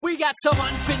got some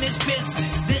unfinished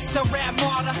business. This the rap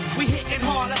martyr. We hitting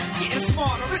harder, getting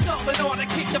smarter. It's all in order.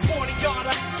 Kick the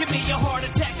 40-yarder. Give me a heart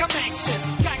attack. I'm anxious.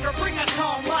 Geiger, bring us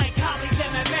home like Holly's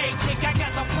MMA. Think I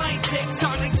got the plane tickets.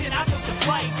 Arlington, I booked the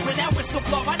flight. When that whistle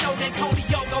blow, I know that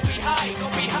Antonio gon' be high.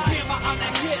 Bama on the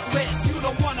hit list. You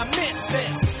don't wanna miss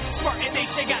this. Spartan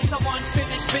Nation got some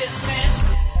unfinished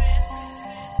business.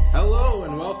 Hello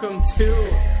and welcome to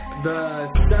the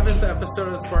 7th episode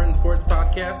of the Spartan Sports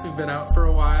Podcast. We've been out for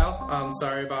a while.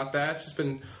 Sorry about that. It's just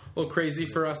been a little crazy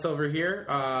for us over here.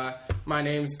 My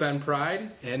name's Ben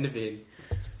Pride. And David.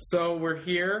 So we're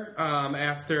here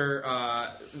after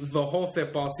the whole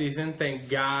football season. Thank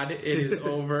God it is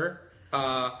over.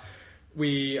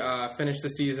 We finished the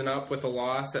season up with a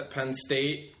loss at Penn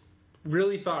State.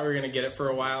 Really thought we were going to get it for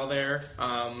a while there.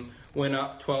 Went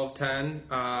up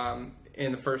 12-10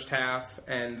 in the first half,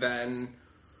 and then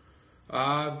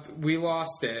we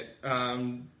lost it.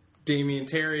 Damian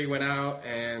Terry went out,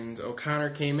 and O'Connor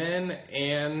came in,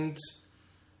 and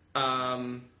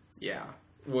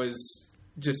was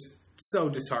just so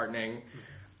disheartening.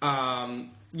 The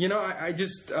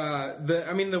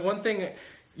one thing,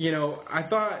 I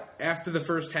thought after the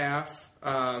first half,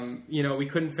 we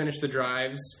couldn't finish the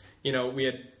drives. We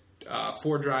had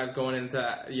 4 drives going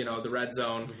into, the red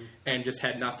zone and just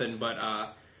had nothing. But,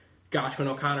 when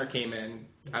O'Connor came in,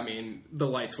 the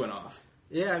lights went off.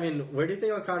 Yeah, where do you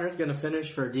think O'Connor's going to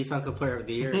finish for Defensive Player of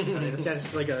the Year? This guy's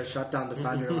just like a shutdown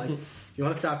defender. Like, if you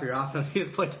want to stop your offense, you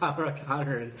play Tyler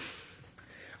O'Connor. And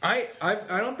I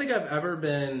don't think I've ever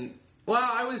been... Well,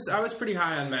 I was pretty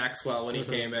high on Maxwell when he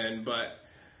came in, but,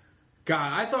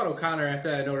 God, I thought O'Connor after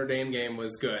that Notre Dame game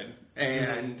was good.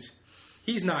 And...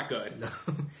 He's not good. No.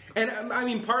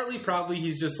 And, partly probably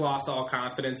he's just lost all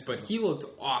confidence, but he looked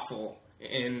awful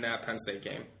in that Penn State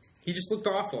game. He just looked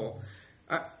awful.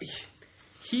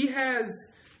 He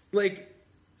has,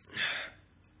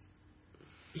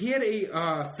 he had a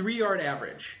 3-yard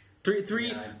average.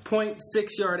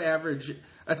 3.6-yard average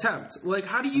attempt.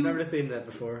 How do you... I've never seen that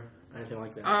before. Anything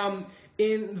like that.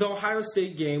 In the Ohio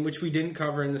State game, which we didn't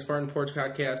cover in the Spartan Porch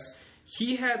podcast...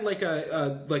 He had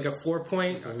a 4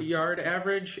 yard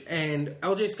average, and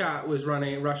LJ Scott was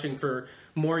rushing for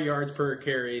more yards per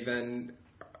carry than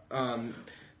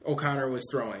O'Connor was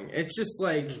throwing. It's just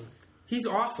he's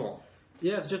awful.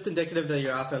 Yeah, it's just indicative that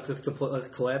your offense is completely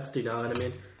collapsed,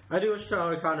 And I do wish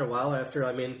O'Connor well after.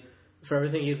 For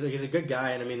everything, he's a good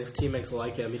guy, and his teammates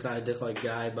like him. He's not a disliked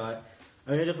guy, but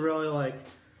just really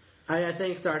I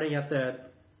think starting at that.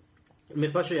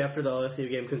 Especially after the LSU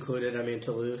game concluded,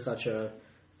 to lose such a,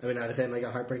 I'd say a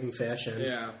heartbreaking fashion.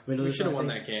 Yeah, we should have won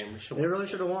that game. They really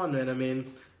should have won,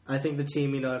 and I think the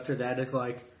team, after that is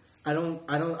I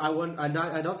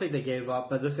don't think they gave up,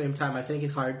 but at the same time, I think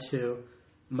it's hard to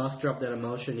muster up that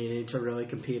emotion you need to really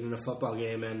compete in a football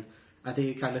game, and I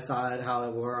think you kind of saw how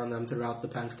it wore on them throughout the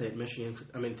Penn State Michigan,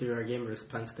 through our game versus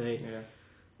Penn State. Yeah.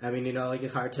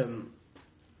 It's hard to,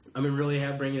 really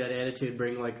bring that attitude,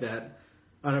 bring that.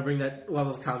 Bring that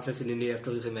level of confidence in Indy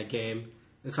after losing that game.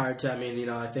 It's hard to,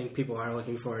 I think people are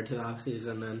looking forward to the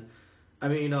offseason. And, I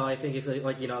think it's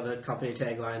the company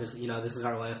tagline is, this is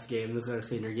our last game. This is our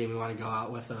senior game. We want to go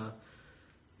out with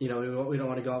we don't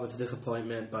want to go out with a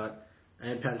disappointment.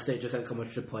 And Penn State just had so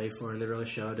much to play for, and they really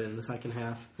showed it in the second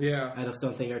half. Yeah. I just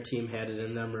don't think our team had it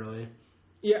in them, really.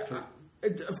 Yeah.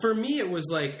 For me, it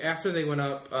was after they went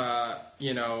up,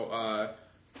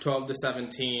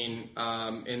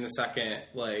 12-17 in the second,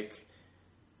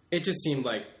 it just seemed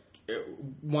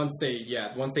once they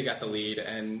got the lead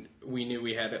and we knew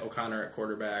we had O'Connor at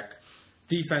quarterback,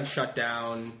 defense shut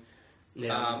down,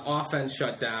 offense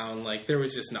shut down, there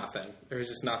was just nothing. There was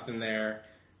just nothing there.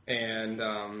 And,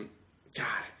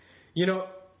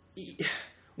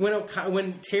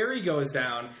 when Terry goes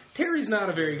down, Terry's not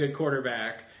a very good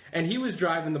quarterback, and he was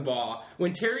driving the ball.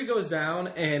 When Terry goes down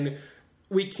and...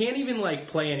 We can't even,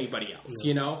 play anybody else,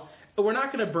 We're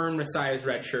not going to burn Messiah's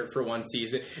red shirt for one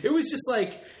season. It was just,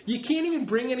 you can't even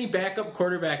bring any backup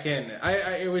quarterback in.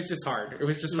 It was just hard. It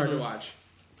was just hard to watch.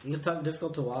 It's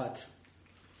difficult to watch.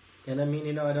 And, I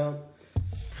don't...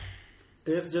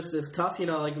 It's tough, I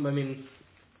don't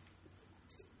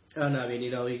know,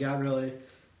 we got really...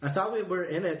 I thought we were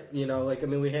in it,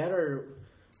 we had our...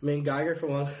 Geiger, for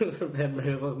one, had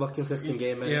a most consistent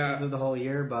game the whole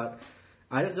year, but...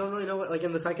 I just don't really know what,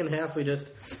 in the second half, we just,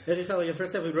 as you said, in the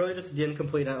first half, we really just didn't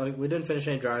complete it. We didn't finish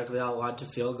any drives. We all led to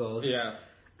field goals. Yeah.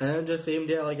 And it just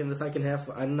seemed, in the second half,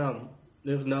 I don't know,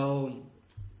 there's no,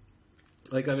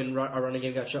 our running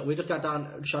game got shut. We just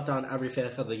shut down every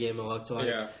facet of the game, it looked like.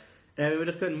 Yeah. And we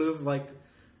just couldn't move,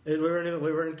 we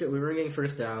weren't getting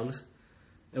first downs,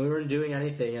 and we weren't doing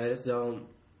anything. I just don't,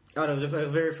 I don't know. It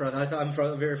was very frustrated. I'm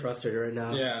very frustrated right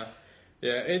now. Yeah.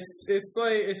 Yeah,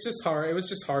 it's just hard. It was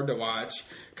just hard to watch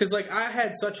because like I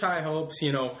had such high hopes.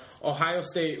 Ohio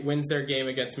State wins their game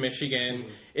against Michigan.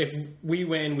 If we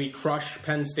win, we crush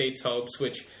Penn State's hopes.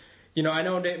 Which, I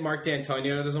know that Mark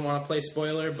D'Antonio doesn't want to play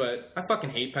spoiler, but I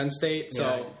fucking hate Penn State. So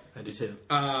Yeah, I do too.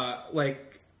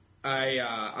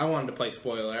 I wanted to play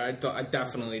spoiler. I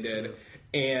definitely did,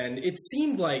 and it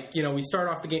seemed like we start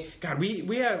off the game. God, we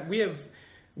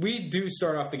do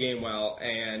start off the game well,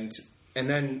 and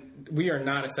then we are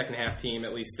not a second half team,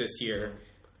 at least this year.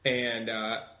 And,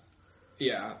 I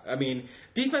mean,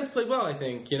 defense played well, I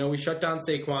think. We shut down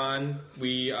Saquon.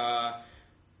 We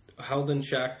held in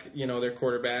check, their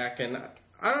quarterback. And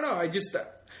I don't know.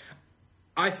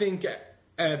 I think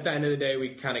at the end of the day,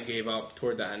 we kind of gave up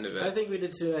toward the end of it. I think we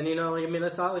did too. And, I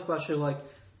thought especially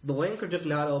the lanes were just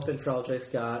not open for LJ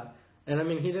Scott. And,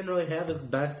 he didn't really have his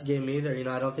best game either.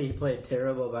 I don't think he played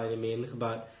terrible by any means,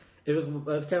 but it was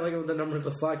kind of like the numbers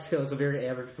reflect. It was a very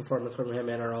average performance from him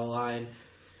and our O-line.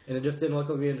 And it just didn't look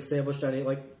like we had established any,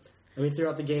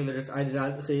 throughout the game, I did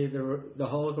not see the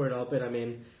holes weren't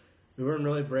open. We weren't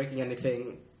really breaking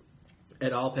anything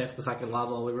at all past the second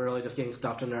level. We were really just getting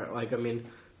stuffed in there. We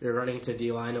were running to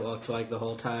D-line, it looked like, the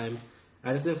whole time.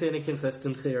 I just didn't see any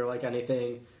consistency or,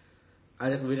 anything.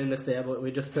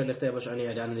 We just couldn't establish any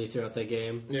identity throughout the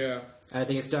game. Yeah. I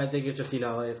think it's just,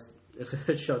 it's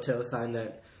a show-tell sign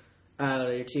that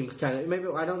your team's kind of maybe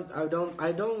I don't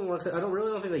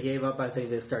really think they gave up. I think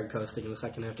they started coasting in the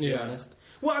second half. To be honest.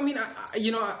 Well, I don't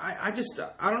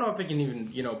know if I can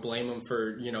even blame them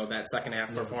for that second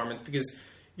half performance because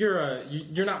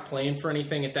you're not playing for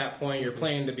anything at that point. You're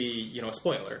playing to be a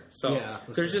spoiler. So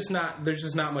there's just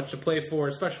not much to play for,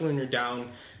 especially when you're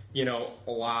down a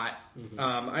lot.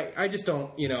 I just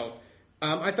don't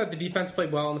I thought the defense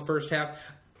played well in the first half.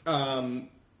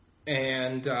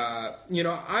 And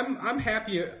I'm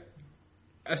happy,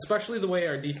 especially the way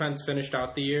our defense finished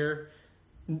out the year,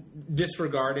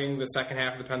 disregarding the second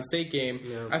half of the Penn State game.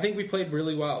 Yeah. I think we played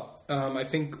really well. I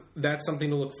think that's something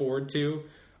to look forward to.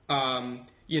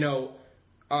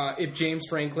 If James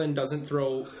Franklin doesn't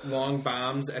throw long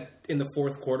bombs in the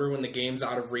fourth quarter when the game's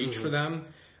out of reach for them,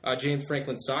 James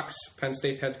Franklin sucks. Penn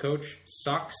State head coach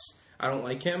sucks. I don't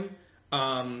like him.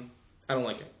 I don't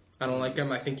like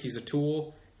him. I think he's a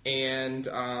tool. And,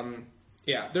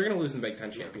 they're going to lose in the Big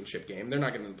Ten championship game. They're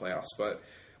not getting in the playoffs, but,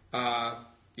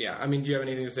 do you have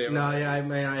anything to say about that? I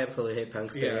absolutely hate Penn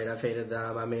State. Yeah. I've hated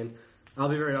them. I'll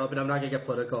be very open. I'm not going to get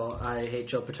political. I hate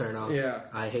Joe Paterno. Yeah.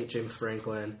 I hate James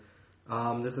Franklin.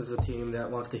 This is a team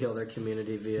that wants to heal their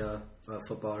community via a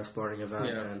football or sporting event,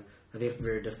 and I think it's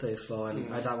very distasteful,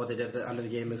 and I thought what they did at the end of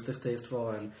the game was distasteful,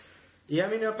 and,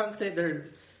 Penn State,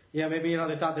 maybe,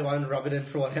 they thought they wanted to rub it in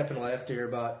for what happened last year,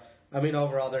 but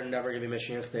overall, they're never going to be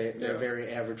Michigan State. They're a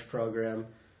very average program.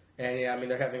 And,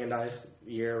 they're having a nice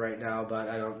year right now, but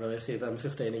I don't really see them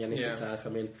sustaining any success. I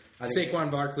think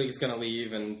Saquon Barkley is going to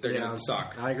leave, and they're going to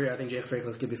suck. I agree. I think James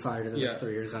Franklin's going to be fired in the next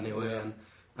 3 years anyway, and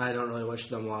I don't really wish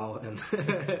them well in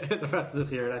the rest of this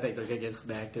year, and I think they're going to get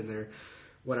smacked in their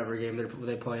whatever game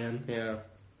they play in. Yeah.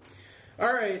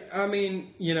 All right.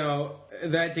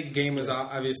 That game was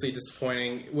obviously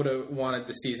disappointing. Would have wanted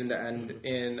the season to end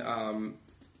in a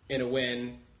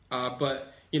win.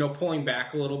 But, pulling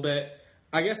back a little bit,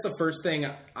 I guess the first thing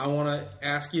I want to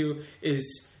ask you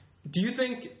is, do you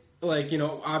think,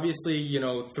 obviously,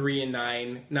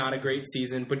 3-9, not a great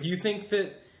season, but do you think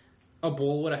that a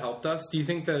bowl would have helped us? Do you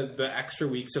think the extra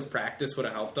weeks of practice would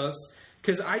have helped us?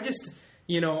 Because I just,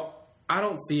 I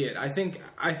don't see it. I think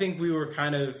we were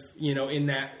kind of, in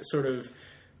that sort of,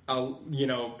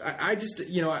 I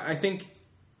think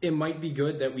it might be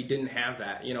good that we didn't have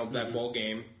that, that bowl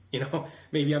game.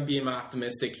 Maybe I'm being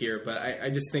optimistic here, but I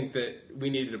just think that we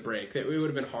needed a break. That it would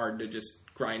have been hard to just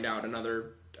grind out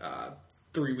another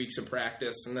 3 weeks of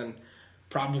practice and then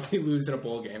probably lose in a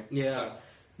bowl game. Yeah. So.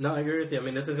 No, I agree with you.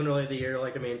 This isn't really the year.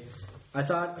 I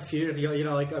thought a few years ago,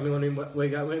 when we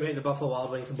made the Buffalo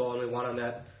Wild Wings Bowl and we won on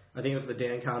that, I think it was the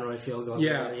Dan Conroy field goal.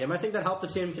 Yeah. I think that helped the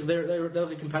team because that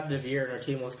was a competitive year and our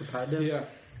team was competitive. Yeah.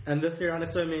 And this year,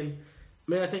 honestly,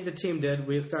 I think the team did.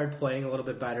 We started playing a little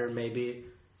bit better maybe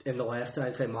in the last,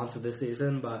 I'd say, month of the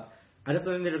season, but I just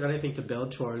don't think there's anything to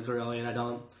build towards, really, and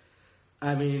the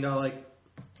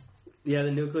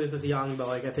nucleus is young, but,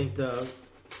 I think the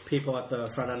people at the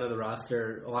front end of the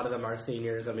roster, a lot of them are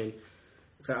seniors.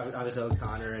 Obviously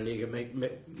O'Connor, and you can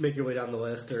make your way down the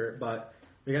list, but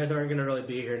the guys aren't going to really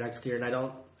be here next year,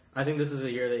 and I think this is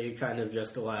a year that you kind of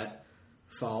just let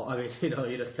fall.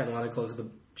 You just kind of want to close the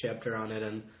chapter on it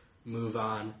and move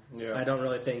on. Yeah. I don't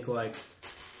really think,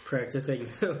 practicing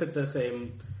with the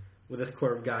same with this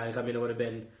core of guys, I mean, it would have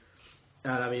been,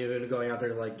 even going out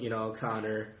there like,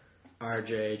 Connor,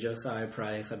 RJ, Josiah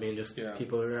Price, I mean, just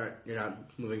people you're not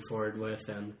moving forward with,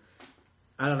 and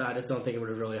I don't know, I just don't think it would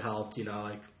have really helped, it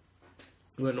just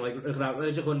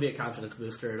wouldn't be a confidence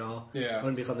booster at all. Yeah. It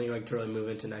wouldn't be something like to really move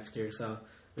into next year, so,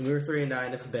 we were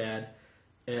 3-9, it's bad,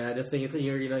 and I just think it's a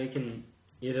year, you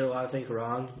did a lot of things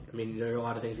wrong, I mean, there are a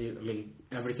lot of things,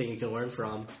 everything you can learn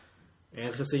from, and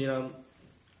it's just,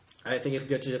 I think it's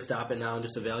good to just stop it now and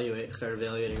just start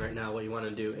evaluating right now what you want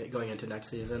to do going into next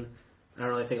season. I don't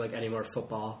really think any more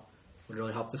football would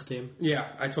really help this team. Yeah,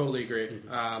 I totally agree.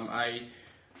 I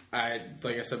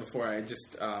like I said before, I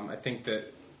think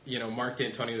that Mark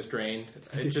D'Antoni was drained.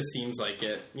 It just seems like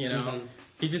it.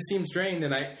 He just seems drained,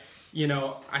 and I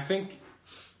think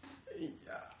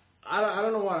I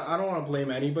don't want to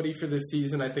blame anybody for this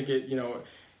season. I think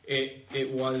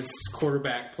it was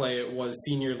quarterback play. It was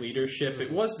senior leadership.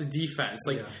 It was the defense.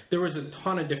 There was a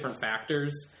ton of different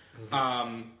factors.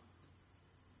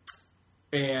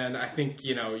 And I think,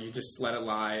 you just let it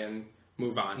lie and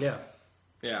move on. Yeah.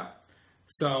 Yeah.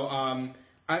 So,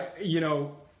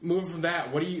 moving from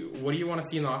that, what do you want to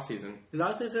see in the offseason? In the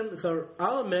offseason, so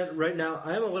I'll admit right now,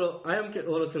 I am a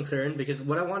little concerned because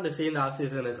what I want to see in the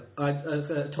offseason is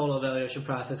a total evaluation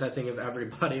process, I think, of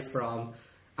everybody from,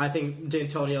 I think,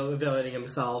 D'Antonio evaluating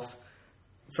himself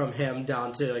from him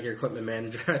down to, your equipment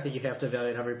manager. I think you have to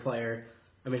evaluate every player.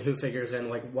 I mean, who figures in,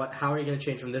 how are you going to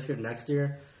change from this year to next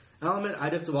year? I'll admit, I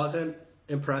just wasn't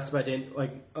impressed by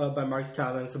by Mark's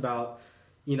comments about,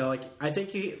 I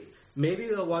think maybe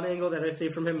the one angle that I see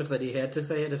from him is that he had to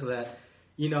say it is that,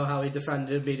 how he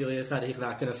defended immediately is that he's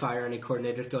not going to fire any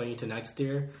coordinators going into next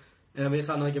year. And I mean, it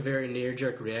sounded like a very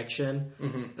knee-jerk reaction.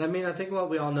 Mm-hmm. I mean, I think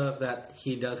what we all know is that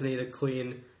he does need a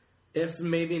clean, if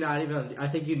maybe not even, I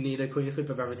think you need a clean sweep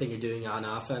of everything you're doing on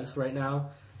offense right now.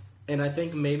 And I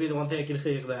think maybe the one thing I can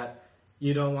say is that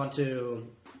right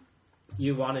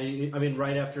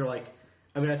after,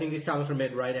 I think these comments were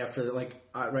made right after, right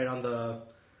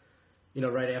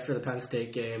after the Penn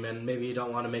State game, and maybe you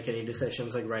don't want to make any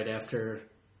decisions, right after,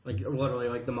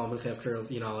 literally, the moments after,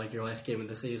 your last game of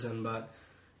the season, but,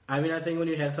 I mean, I think when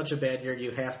you have such a bad year, you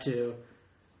have to,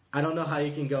 I don't know how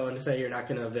you can go and say you're not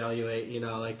going to evaluate,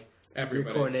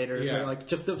 everybody. Your coordinators, yeah. or,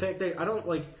 just the fact that, I don't,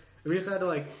 if you said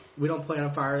to, we don't plan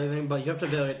on fire or anything, but you have to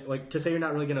evaluate, to say you're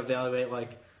not really going to evaluate,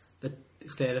 the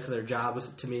status of their job,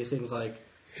 to me, seems like,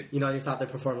 you thought their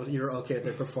performance, you were okay with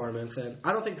their performance, and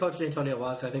I don't think Coach D'Antonio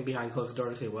was. I think behind closed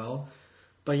doors he will,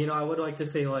 but I would like to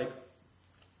see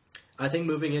I think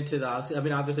moving into the, I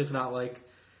mean, obviously it's not like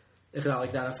the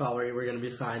NFL where we're going to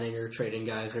be signing or trading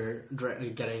guys or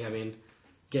getting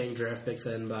draft picks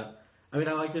in, but I mean,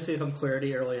 I like to see some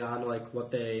clarity early on,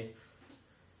 what they,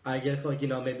 I guess,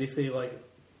 maybe see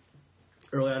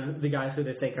early on the guys who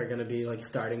they think are going to be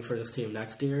starting for this team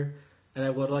next year. And I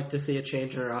would like to see a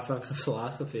change in our offensive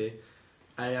philosophy.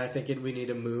 I think we need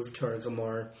to move towards a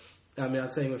more, I mean,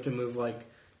 I'm saying we have to move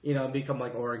become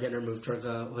Oregon or move towards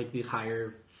these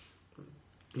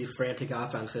frantic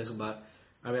offenses. But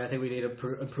I mean, I think we need to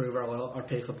improve our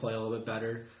pace of play a little bit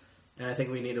better. And I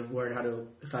think we need to learn how to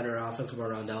defend our offense more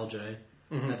around LJ.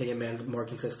 Mm-hmm. And I think it demands more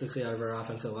consistency out of our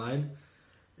offensive line.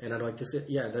 And I'd like to see,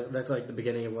 that's the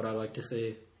beginning of what I'd like to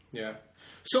see. Yeah.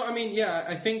 So, I mean,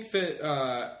 I think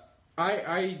that,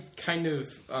 I kind of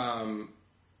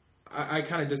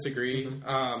disagree.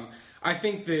 Mm-hmm. I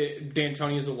think that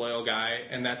D'Antonio is a loyal guy,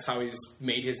 and that's how he's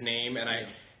made his name. And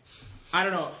I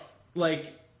don't know,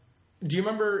 do you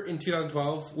remember in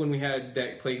 2012 when we had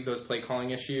those play calling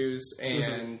issues,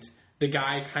 and the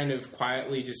guy kind of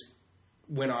quietly just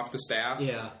went off the staff?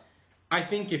 Yeah. I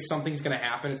think if something's going to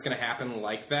happen, it's going to happen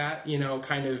like that.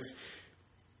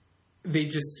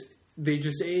 They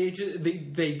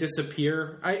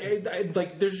disappear.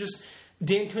 There's just,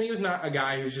 D'Antonio's not a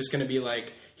guy who's just going to be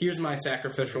here's my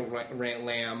sacrificial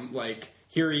lamb.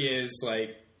 Here he is.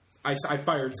 I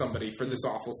fired somebody for this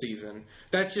awful season.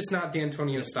 That's just not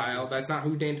D'Antonio's style. That's not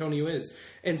who D'Antonio is.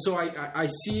 And so I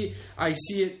see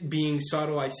it being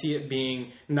subtle. I see it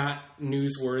being not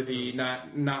newsworthy,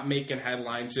 not making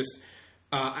headlines. Just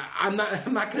I'm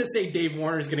not going to say Dave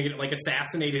Warner is going to get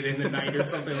assassinated in the night or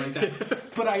something like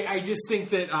that. But I just think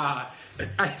that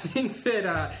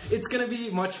it's going to be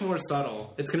much more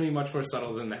subtle. It's going to be much more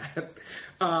subtle than that.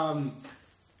 I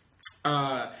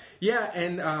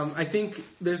think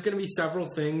there's going to be several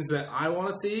things that I want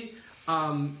to see.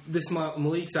 This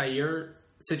Malik Zaire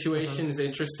situation is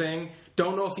interesting.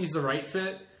 Don't know if he's the right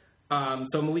fit.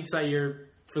 So Malik Zaire,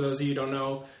 for those of you who don't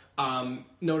know,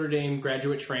 Notre Dame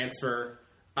graduate transfer.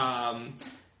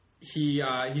 He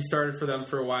started for them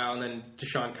for a while, and then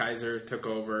Deshaun Kaiser took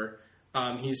over.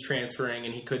 He's transferring,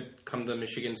 and he could come to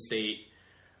Michigan State.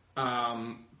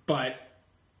 But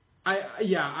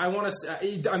I want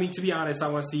to. I mean, to be honest, I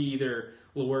want to see either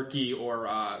Lewerke or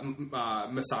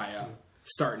Messiah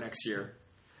start next year.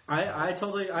 I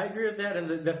agree with that,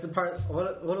 and that's the part.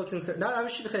 What concern? Not I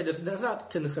should say that's not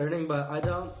concerning, but I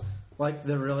don't like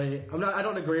the really. I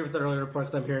don't agree with the early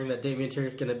reports I'm hearing that Damian Terry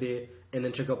is going to be an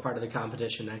integral part of the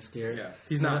competition next year. Yeah,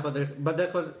 he's not. But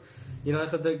that's what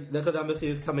that's what NBC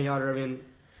is coming out. I mean,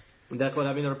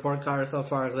 the reports are so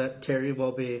far that Terry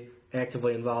will be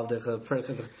actively involved as a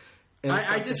person.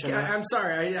 I'm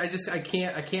sorry. I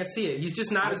can't see it. He's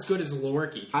just not as good as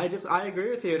Lewerke. I agree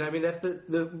with you. And I mean, that's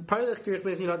the part of the experience.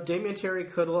 Damian Terry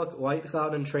could look lights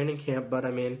out in training camp, but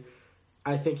I mean,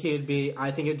 I think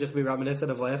it'd just be reminiscent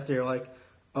of last year. Like,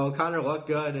 O'Connor looked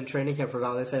good in training camp for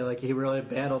all they say. Like, he really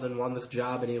battled and won this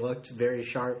job, and he looked very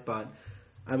sharp. But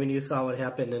I mean, you saw what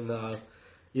happened this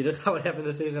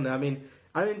season. I mean,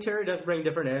 Terry does bring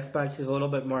different aspects. He's a little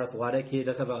bit more athletic. He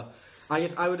does have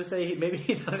I would say maybe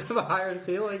he does have a higher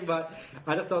ceiling, but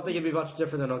I just don't think he'd be much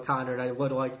different than O'Connor. And I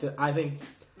would like to.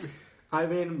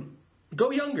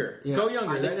 Go younger. Yeah, Go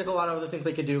younger. I think there's a lot of other things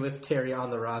they could do with Terry on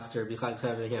the roster besides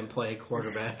having him play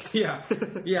quarterback. Yeah.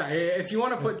 If you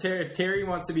want to put if Terry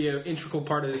wants to be an integral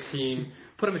part of this team,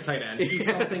 put him at tight end. Do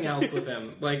something else with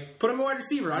him. Like, put him a wide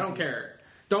receiver. I don't care.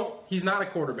 He's not a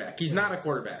quarterback. He's not a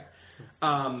quarterback.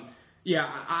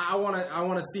 I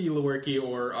want to see Lewerke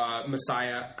or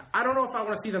Messiah. I don't know if I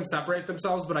want to see them separate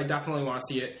themselves, but I definitely want to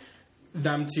see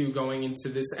them two going into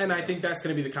this. And I think that's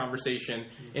going to be the conversation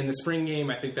in the spring game.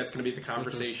 I think that's going to be the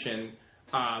conversation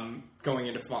going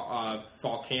into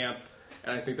fall camp.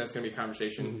 And I think that's going to be a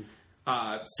conversation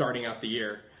starting out the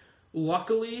year.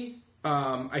 Luckily,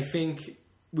 I think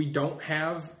we don't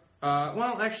have... we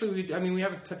have...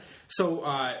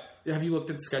 have you looked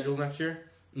at the schedule next year?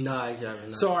 No, exactly.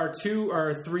 No. So our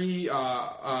three.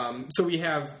 So we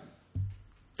have,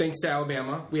 thanks to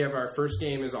Alabama, we have our first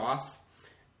game is off.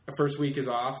 Our first week is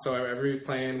off. So every week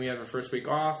playing, we have a first week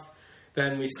off.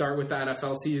 Then we start with the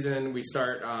NFL season. We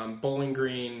start Bowling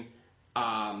Green,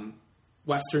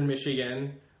 Western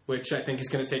Michigan, which I think is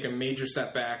going to take a major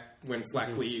step back when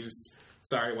Fleck leaves.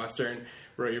 Sorry, Western,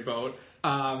 row your boat.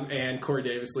 And Corey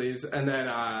Davis leaves, and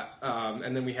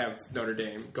then we have Notre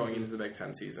Dame going into the Big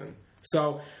Ten season.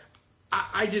 So,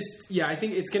 I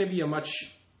think it's going to be a much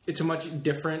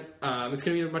different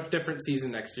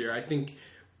season next year. I think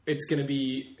it's going to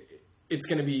be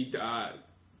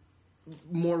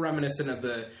more reminiscent of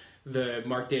the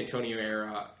Mark D'Antonio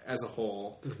era as a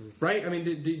whole, right? I mean,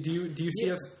 do you see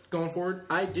us going forward?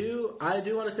 I do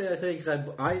want to say, I think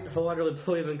I wholeheartedly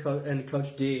believe in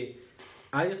Coach D.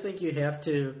 I just think you have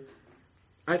to.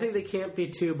 I think they can't be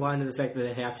too blind to the fact that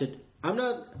they have to. I'm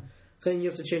not saying you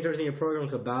have to change everything your program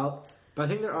is about, but I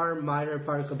think there are minor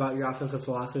parts about your offensive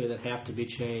philosophy that have to be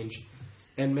changed.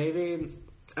 And maybe,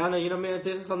 I don't know, man,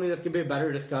 this is something that could be a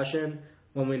better discussion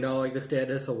when we know, like, the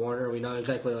status of Warner. We know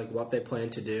exactly, like, what they plan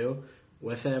to do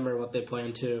with him or what they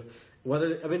plan to.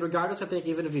 Regardless, I think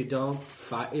even if you don't,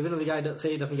 even if the guy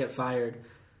say he doesn't get fired,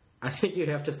 I think you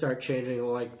have to start changing,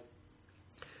 like,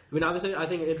 obviously, I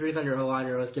think injuries on your O-line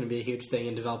is going to be a huge thing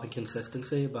in developing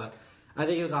consistency, but I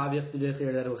think it was obvious this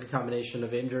year that it was a combination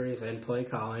of injuries and play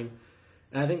calling.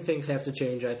 And I think things have to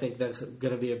change. I think that's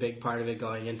going to be a big part of it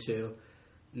going into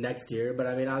next year. But,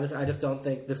 I just don't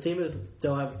think... This team has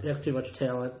too much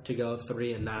talent to go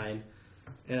 3-9.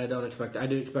 And I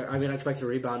expect a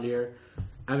rebound year.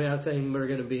 I'm saying we're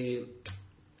going to be...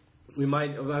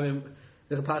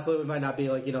 there's a possibility we might not be,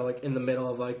 in the middle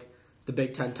of, the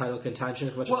Big Ten title contention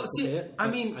as much as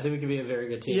I think we could be a very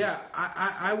good team. Yeah,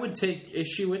 I would take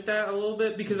issue with that a little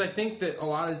bit because I think that a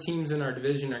lot of teams in our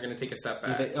division are going to take a step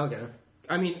back. Okay.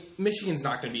 Michigan's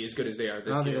not going to be as good as they are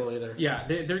this year. Either. Yeah,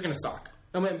 they're going to suck.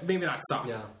 Maybe not suck.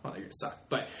 Yeah. Well, they're going to suck.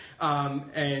 But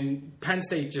and Penn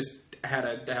State just had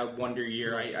a wonder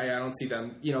year. I don't see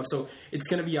them. So it's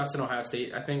going to be us and Ohio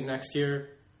State. I think next year.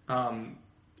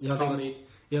 You don't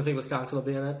think Wisconsin will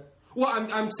be in it? Well,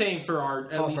 I'm saying for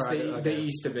the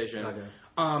East Division. Okay.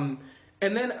 And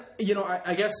then,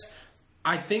 I guess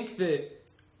I think that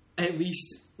at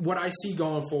least what I see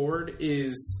going forward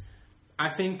is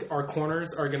I think our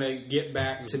corners are going to get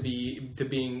back to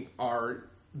being our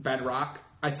bedrock.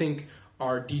 I think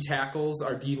our D tackles,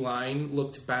 our D line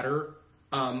looked better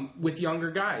with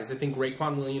younger guys. I think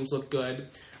Raekwon Williams looked good.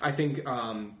 I think,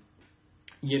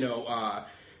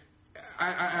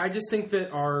 I just think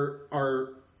that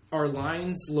our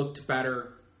lines looked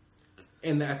better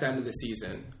at the end of the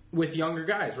season with younger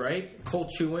guys, right? Cole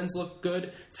Chewins looked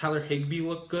good. Tyler Higbee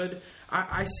looked good.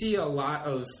 I see a lot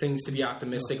of things to be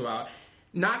optimistic about.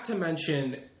 Not to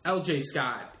mention, LJ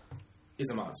Scott is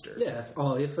a monster. Yeah.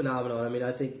 Oh, he's phenomenal. I mean,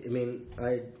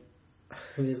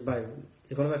 he's one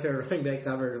of my favorite running backs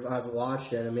ever I've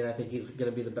watched it. I mean, I think he's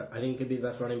going to be I think he could be the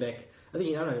best running back. I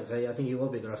think he will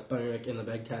be the best running back in the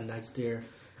Big Ten next year.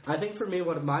 I think for me,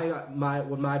 what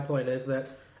my point is that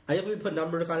I think if we put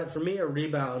numbers on it, for me, a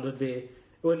rebound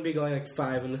wouldn't be going like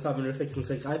 5-7 or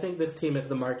 6-6. I think this team has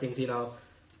the markings, that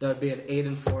would be an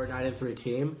 8-4, 9-3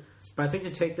 team. But I think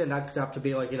to take the next step to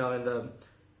be like, in the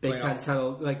Big Ten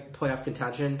title, like playoff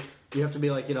contention, you have to be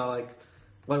like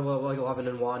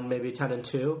 11-1, maybe 10-2.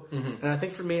 Mm-hmm. And I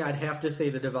think for me, I'd have to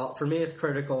say for me, it's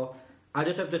critical. I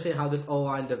just have to see how this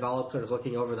O-line develops or is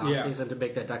looking over the offseason to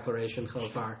make that declaration so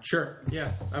far. Sure,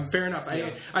 yeah, fair enough.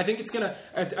 Yeah. I think it's gonna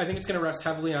rest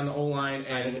heavily on the O-line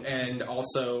and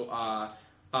also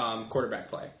quarterback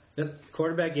play. The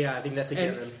quarterback, yeah, I think that's a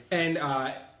given. And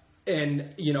I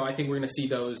think we're gonna see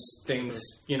those things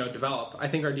develop. I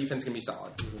think our defense is gonna be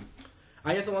solid. Mm-hmm.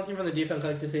 I guess the one thing from the defense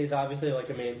I'd like to see is obviously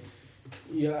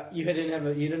you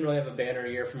didn't really have a banner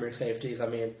year from your safeties. I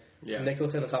mean. Yeah.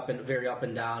 Nicholson is very up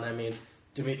and down. I mean,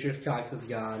 Demetrius Cox is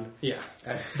gone. Yeah.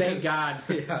 Thank God.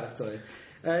 Yeah, honestly.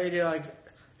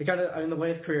 The way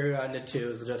his career ended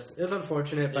too is it was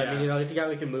unfortunate. But he's a guy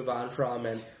we can move on from,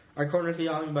 and our corner's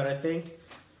young. But I think,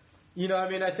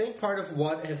 I think part of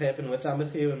what has happened with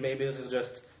MSU, and maybe this is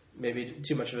just maybe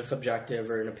too much of a subjective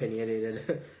or an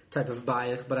opinionated type of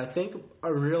bias, but I think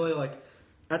really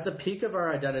at the peak of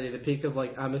our identity, the peak of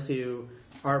MSU.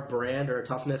 Our brand or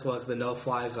toughness was the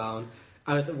no-fly zone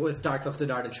with Darko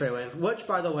Stoddard and Trey Williams, which,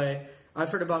 by the way,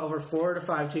 I've heard about over 4 to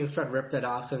 5 teams try to rip that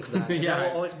off since then. That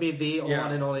will always be the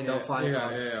one and only no-fly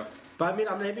zone. Yeah. But, I mean,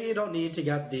 maybe you don't need to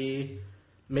get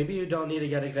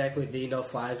exactly the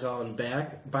no-fly zone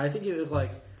back, but I think it was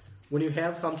when you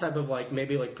have some type of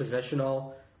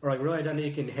positional or real identity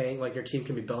you can hang, your team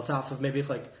can be built off of, maybe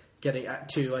it's getting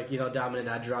to dominant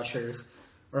edge rushers.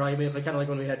 Or kind of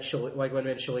when we had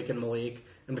Shalik and Malik,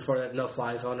 and before that, no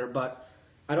fly zoner. But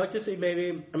I'd like to see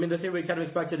the thing we kind of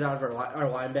expected out of our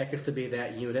linebackers to be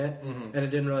that unit, and it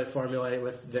didn't really formulate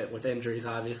with injuries,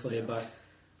 obviously. Yeah. But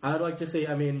I would like to see.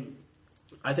 I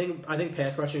think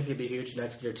pass rushing could be huge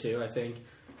next year too. I think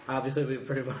obviously we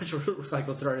pretty much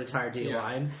recycled through our entire D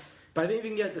line, but I think if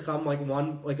you can get some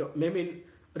maybe.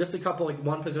 Just a couple,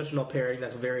 one positional pairing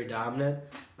that's very dominant.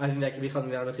 I think that could be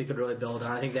something that honestly could really build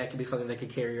on. I think that could be something that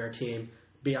could carry our team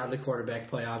beyond the quarterback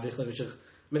play, obviously, which is,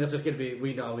 that's just going to be,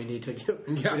 we know we need to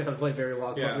we have to play very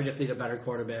well. Yeah. We just need a better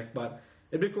quarterback. But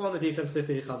it'd be cool on the defense to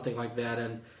see something like that.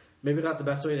 And maybe not the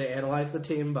best way to analyze the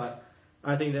team, but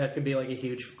I think that could be a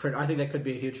huge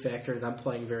factor in them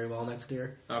playing very well next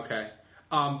year. Okay.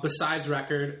 Besides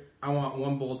record, I want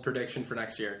one bold prediction for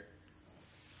next year.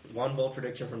 One bold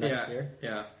prediction for next year?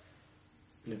 Yeah.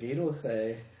 Naveed will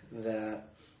say that...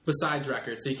 Besides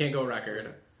record, so you can't go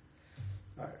record.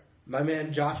 All right. My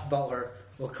man Josh Butler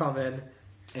will come in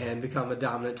and become a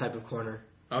dominant type of corner.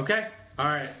 Okay. All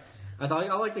right. I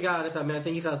like the guy. I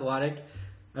think he's athletic.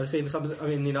 I've seen some... we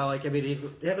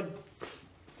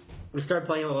started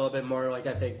playing a little bit more, I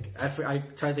think... I try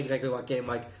to think exactly what game,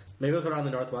 maybe it was around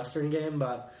the Northwestern game,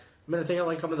 but... I think I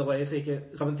like some of the ways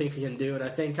some of the things he can do, and I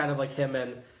think kind of him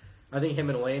and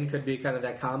Lane could be kind of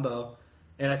that combo.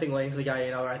 And I think Lane's the guy,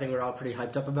 I think we're all pretty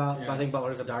hyped up about. Yeah. But I think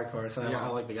Butler's a dark horse, and I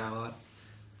like the guy a lot.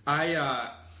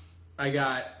 I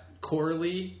got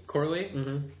Corley.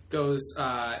 Goes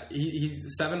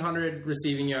he's 700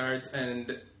 receiving yards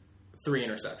and 3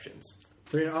 interceptions.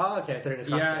 3 interceptions.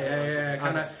 Yeah.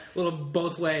 Kind of little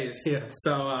both ways. Yeah.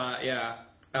 So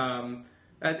I'm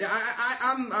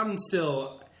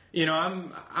still.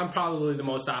 I'm probably the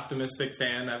most optimistic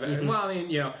fan I've ever. Well,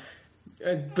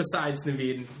 besides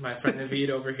Naveed, my friend Naveed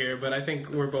over here, but I think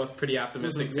we're both pretty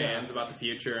optimistic fans about the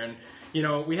future. And,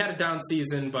 we had a down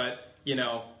season, but,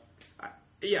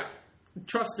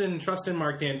 trust in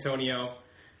Mark D'Antonio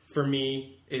for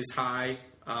me is high.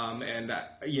 And,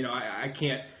 I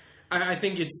can't, I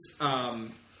think it's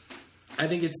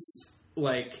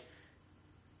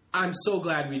I'm so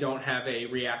glad we don't have a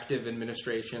reactive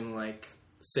administration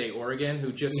say Oregon,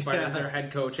 who just fired their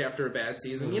head coach after a bad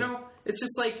season. Mm-hmm. It's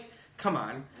just come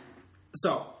on.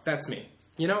 So that's me.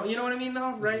 You know what I mean,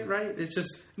 though, right? It's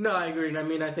just no. I agree.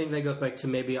 I think that goes back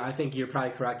to I think you're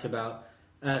probably correct about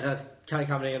kind of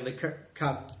commenting on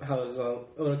how I was a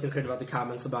little concerned about the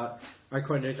comments about our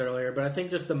coordinators earlier. But I think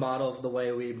just the model of the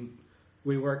way we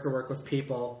work with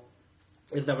people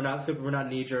is that we're not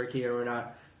knee jerky or we're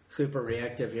not super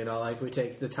reactive. We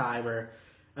take the time or.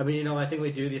 I think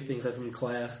we do these things in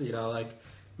class, Oregon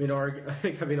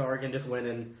just went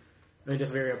and just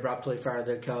very abruptly fired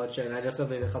their coach, and I know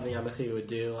something MSU would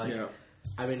do.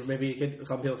 I mean, maybe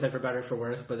some people say for better or for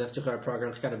worse, but that's just our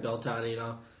program's kind of built on,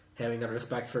 having that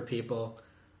respect for people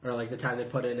or, like, the time they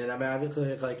put in. And, I mean, obviously,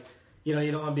 it's like, you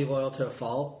don't want to be loyal to a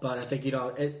fault, but I think,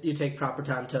 you take proper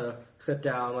time to sit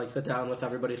down with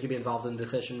everybody who's going to be involved in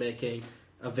decision-making,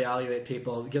 evaluate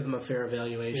people, give them a fair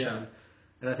evaluation. Yeah.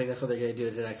 And I think that's what they're going to do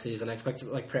the next season. I expect,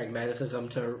 like, pragmatism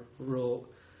to rule,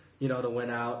 to win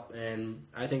out. And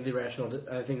I think there are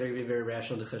going to be very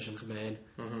rational decisions made.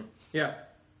 Mm-hmm. Yeah.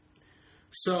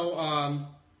 So,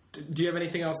 do you have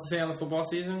anything else to say on the football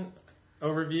season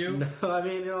overview? No, I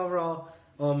mean, overall,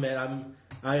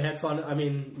 I had fun. I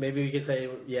mean, maybe we could say,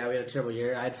 yeah, we had a terrible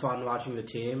year. I had fun watching the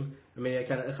team. I mean,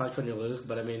 it sucks when you lose,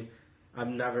 but I mean,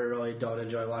 don't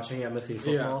enjoy watching MSU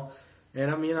football. Yeah.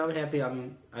 And I'm happy.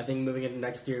 I think moving into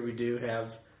next year, we do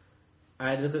have.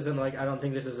 I don't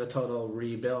think this is a total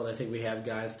rebuild. I think we have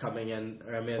guys coming in,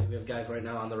 we have guys right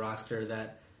now on the roster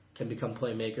that can become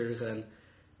playmakers, and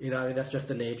that's just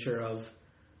the nature of.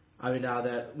 Now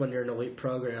that when you're an elite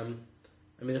program.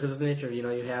 This is the nature of, you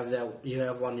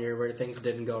have 1 year where things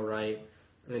didn't go right,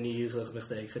 and then you use those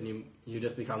mistakes, and you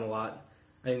just become a lot.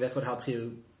 I think that's what helps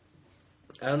you,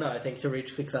 I don't know, I think to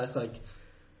reach success, like,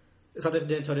 something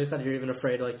D'Antonio said, you're even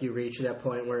afraid, like, you reach that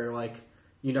point where, like,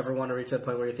 you never want to reach that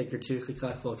point where you think you're too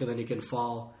successful, because then you can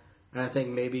fall. And I think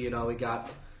maybe, we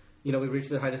reached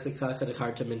the height of success, and it's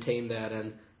hard to maintain that,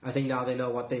 and I think now they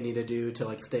know what they need to do to,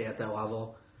 like, stay at that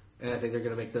level. And I think they're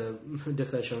going to make the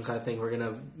decisions. I think we're going to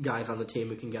have guys on the team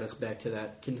who can get us back to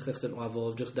that consistent level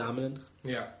of just dominance.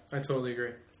 Yeah, I totally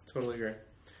agree.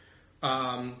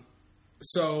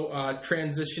 So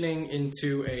transitioning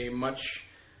into a much,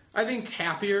 I think,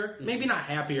 happier, maybe not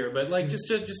happier, but like just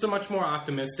a much more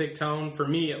optimistic tone, for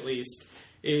me at least,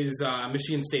 is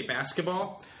Michigan State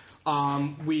basketball.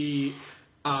 We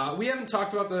haven't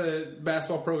talked about the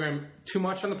basketball program too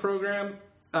much on the program.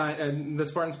 And the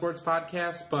Spartan Sports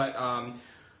podcast, but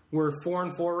we're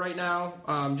 4-4 right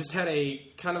now. Just had a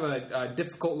kind of a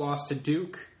difficult loss to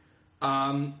Duke,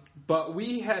 but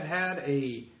we had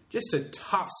just a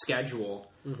tough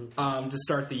schedule to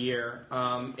start the year,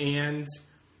 and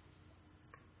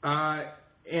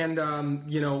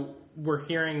we're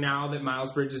hearing now that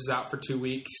Miles Bridges is out for 2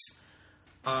 weeks.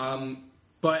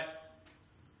 But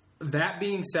that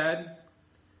being said,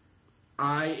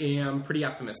 I am pretty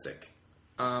optimistic.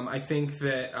 I think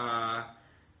that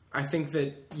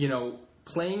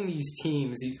playing these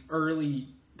teams, these early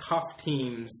tough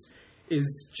teams,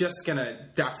 is just gonna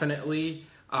definitely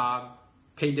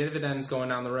pay dividends going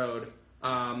down the road.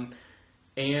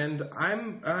 And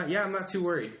I'm not too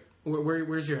worried.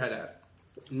 Where's your head at?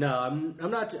 No, I'm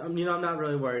not. I'm not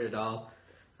really worried at all.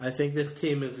 I think this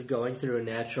team is going through a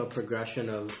natural progression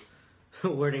of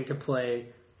learning to play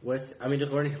with.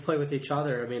 Just learning to play with each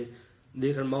other.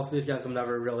 Most of these guys I've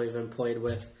never really even played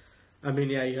with.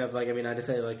 You have I'd just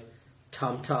say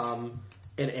Tom Tom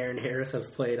and Aaron Harris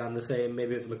have played on the same,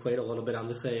 maybe with McQuaid a little bit on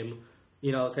the same,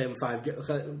 same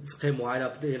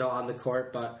lineup, on the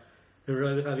court. But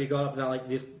really, if you go up now,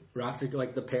 these roster,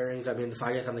 the pairings, the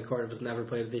 5 guys on the court have just never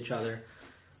played with each other.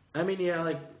 I'd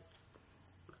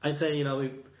say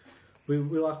we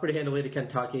lost pretty handily to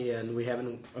Kentucky, and we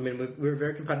haven't. We were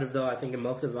very competitive though. I think in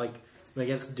most of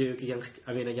against Duke,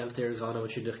 against Arizona,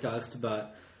 which you discussed,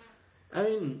 but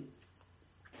I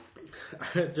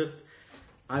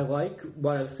like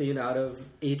what I've seen out of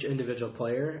each individual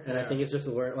player, and I think it's just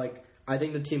where I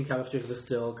think the team chemistry is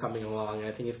still coming along, and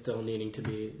I think it's still needing to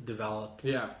be developed.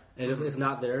 Yeah, and it's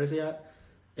not theirs yet.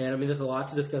 And there's a lot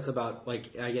to discuss about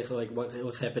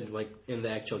what's happened in the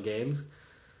actual games.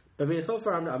 But so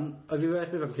far, if you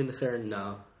ask me if I'm concerned,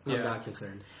 no. I'm not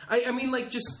concerned.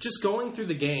 Just going through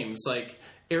the games,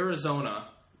 Arizona,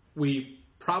 we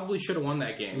probably should have won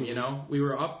that game, We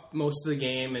were up most of the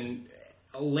game, and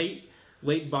a late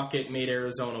bucket made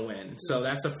Arizona win. So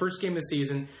that's the first game of the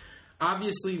season.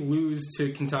 Obviously, lose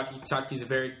to Kentucky. Kentucky's a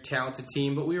very talented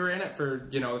team, but we were in it for,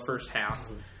 the first half.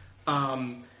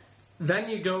 Then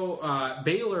you go,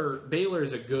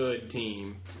 Baylor's a good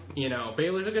team.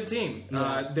 Baylor's a good team.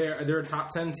 They're a top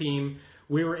 10 team.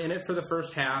 We were in it for the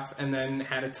first half and then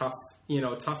had a tough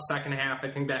second half.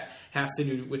 I think that has to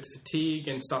do with fatigue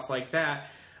and stuff like that.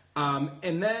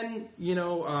 And then,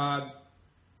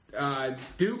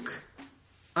 Duke,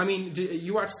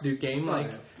 you watched the Duke game.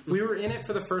 We were in it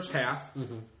for the first half,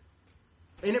 in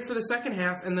it for the second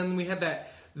half, and then we had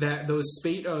those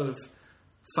spate of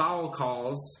foul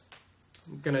calls.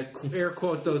 I'm gonna air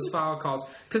quote those foul calls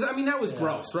because that was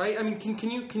gross, right? Can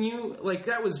you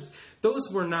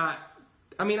those were not.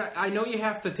 I know you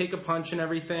have to take a punch and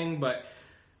everything, but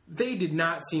they did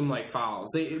not seem like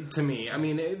fouls. To me.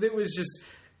 It was just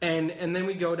And then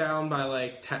we go down by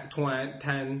like 10,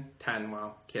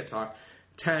 wow, can't talk,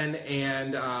 10,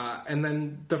 and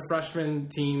then the freshman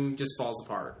team just falls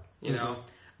apart, you know?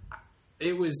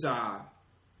 It was, I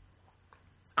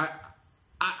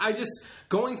just,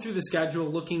 going through the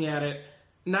schedule, looking at it,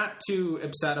 not too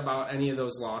upset about any of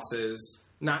those losses,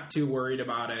 not too worried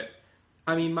about it.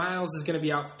 I mean, Miles is going to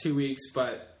be out for 2 weeks,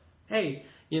 but hey,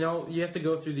 you know, you have to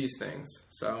go through these things.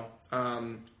 So,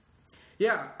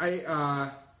 yeah,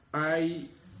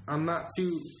 I'm not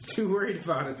too worried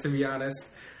about it, to be honest.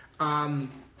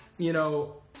 You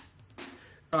know,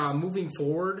 moving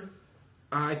forward,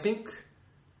 I think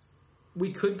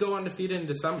we could go undefeated in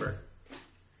December.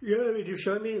 Yeah, I mean, you're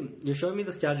showing me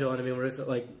the schedule, and I mean, we're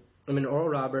like, Oral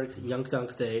Roberts, Youngstown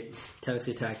State,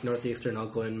 Tennessee Tech, Northeastern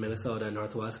Oakland, Minnesota, and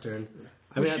Northwestern.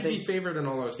 We should be favored in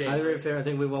all those games. I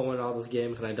think we will win all those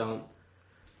games, and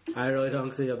I really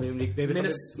don't see. I mean, maybe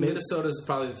Minnesota's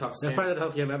probably the toughest game. Probably the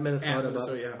toughest game at Minnesota,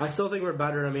 but yeah. I still think we're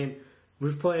better. I mean,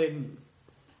 we've played.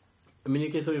 I mean,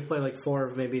 you can say we've played like 4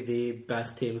 of maybe the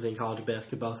best teams in college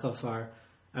basketball so far.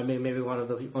 I mean, maybe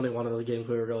only one of those games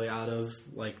we were really out of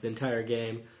like the entire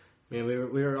game. I mean,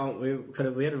 we had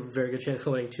a very good chance of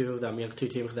winning 2 of them. We have 2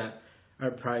 teams that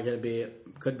are probably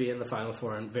could be in the Final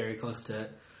Four and very close to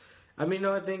it. I mean,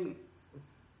 no, I think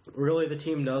really the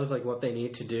team knows like what they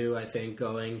need to do. I think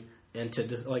going into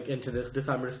this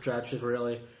December stretch is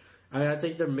really. I mean, I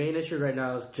think their main issue right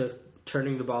now is just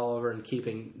turning the ball over and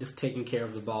taking care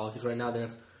of the ball, because right now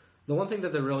there's the one thing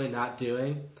that they're really not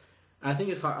doing. I think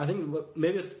it's hard. I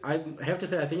have to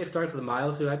say I think it starts with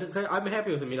Miles, who I'm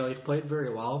happy with him. You know, he's played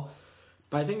very well,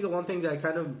 but I think the one thing that I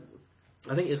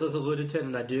think Islas alluded to,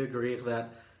 and I do agree, is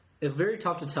that it's very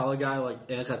tough to tell a guy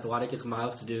like as athletic as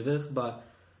Miles to do this, but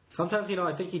sometimes, you know,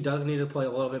 I think he does need to play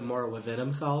a little bit more within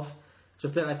himself.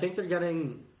 Just that I think they're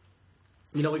getting,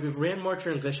 you know, like we've ran more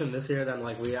transition this year than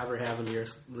like we ever have in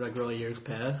years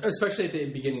past. Especially at the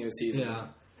beginning of the season. Yeah.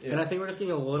 And I think we're just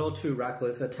getting a little too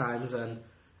reckless at times, and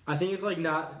I think it's like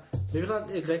not. Maybe not.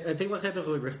 I think what happens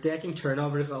is we're stacking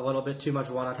turnovers a little bit too much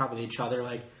one on top of each other.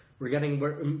 Like we're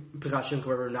getting possessions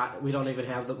where we're not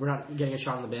getting a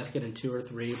shot in the basket in two or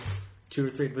three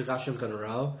possessions in a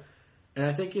row. And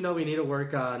I think, you know, we need to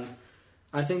work on.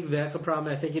 I think that's a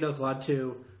problem. I think, you know, it's led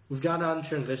to. We've gone on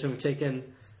transition.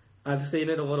 I've seen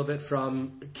it a little bit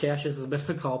from Cassius has been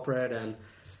the culprit, and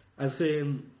I've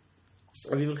even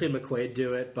seen McQuaid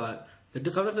do it, but.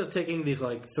 Sometimes it's taking these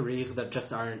like threes that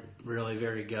just aren't really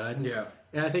very good. Yeah,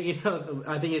 and I think, you know,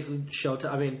 it's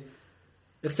showtime. I mean,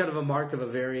 it's kind of a mark of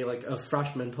a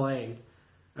freshman playing.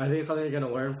 I think it's something you're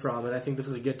going to learn from, and I think this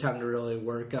is a good time to really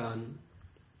work on,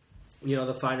 you know,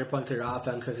 the finer points of your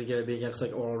offense, because you're going to be against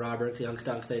like Oral Roberts,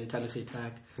 Youngstown State, and Tennessee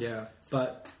Tech. Yeah,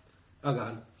 but oh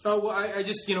god. Oh well, I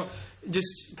just, you know,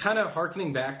 just kind of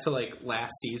hearkening back to like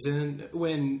last season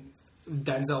when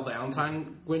Denzel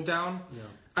Valentine went down. Yeah.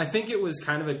 I think it was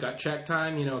kind of a gut check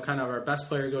time, you know, kind of our best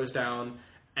player goes down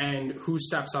and who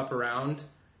steps up around.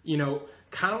 You know,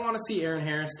 kind of want to see Aaron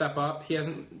Harris step up. He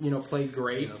hasn't, you know, played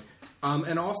great. Yeah.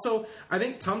 And also, I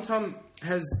think Tum Tum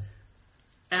has,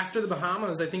 after the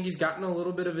Bahamas, I think he's gotten a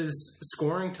little bit of his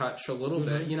scoring touch a little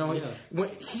bit. You know,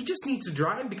 he just needs to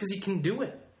drive because he can do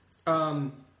it. You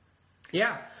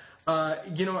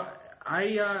know,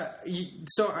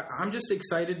 I'm just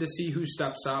excited to see who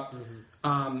steps up.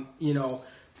 You know,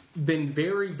 been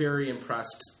very, very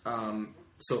impressed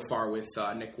so far with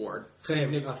Nick Ward.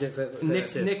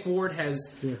 Nick Ward has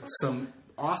some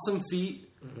awesome feet,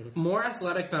 more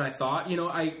athletic than I thought. You know,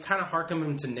 I kind of hearken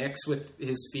him to Nix with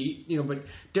his feet. You know, but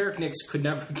Derek Nix could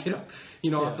never get up,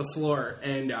 you know, off the floor.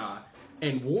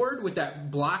 And Ward with that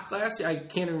block last year, I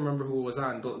can't even remember who it was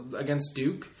on, but against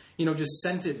Duke, you know, just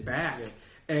sent it back. Yeah.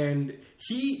 And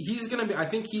he's going to be, I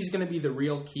think he's going to be the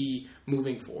real key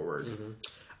moving forward.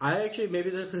 I actually,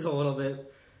 maybe this is a little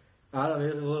bit, I don't know,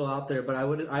 it's a little out there, but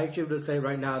I actually would say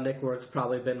right now Nick Ward's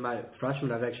probably been my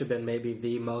freshman I've actually been maybe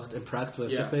the most impressed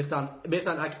with, just based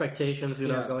on expectations, you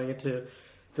know, going into,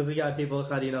 because we got people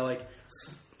said, you know, like,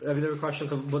 I mean, there were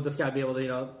questions of would this guy be able to, you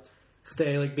know,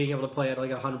 stay, like, being able to play at, like,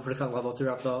 100% level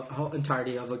throughout the whole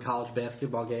entirety of a college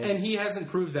basketball game. And he hasn't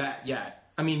proved that yet.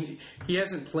 I mean, he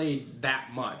hasn't played that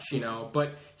much, you know,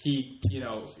 but he's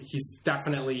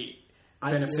definitely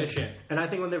been efficient. And I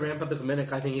think when they ramp up his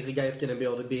minutes, I think he's the guy that's going to be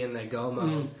able to be in that go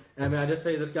mode. And I mean, I just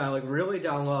say this guy, like, really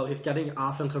down low, he's getting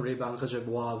offensive rebounds, which I've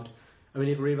loved. I mean,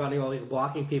 he's rebounding while he's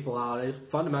blocking people out.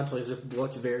 Fundamentally, he just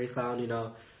looks very sound, you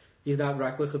know. He's not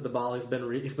reckless with the ball. He's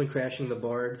been crashing the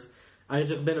boards. He's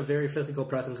just been a very physical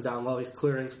presence down low. He's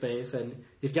clearing space, and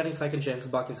he's getting second chance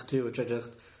buckets, too, which are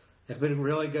just... has been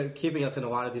really good keeping us in a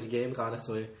lot of these games,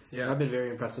 honestly. Yeah. I've been very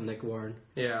impressed with Nick Warren.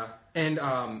 Yeah. And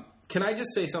can I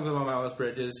just say something about Miles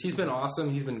Bridges? He's been awesome.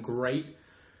 He's been great.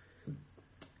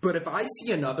 But if I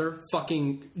see another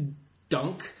fucking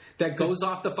dunk that goes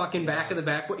off the fucking back of the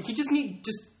backboard, he just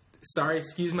sorry,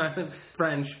 excuse my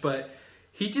French, but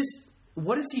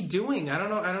what is he doing? I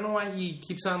don't know why he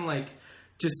keeps on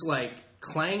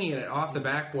clanging it off the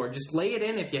backboard. Just lay it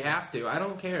in if you have to. I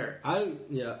don't care. I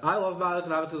love Miles,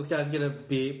 and obviously this guy's going to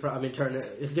be, he's going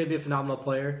to be a phenomenal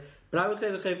player. But I would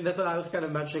say the same. That's what I was kind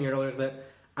of mentioning earlier. That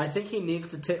I think he needs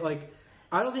to take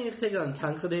I don't think he needs to take the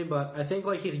intensity, but I think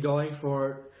he's going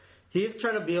for. He's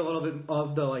trying to be a little bit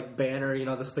of the banner,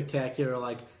 the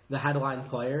spectacular, the headline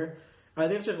player. I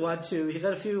think it's just led to he's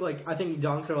had a few I think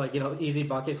dunks are easy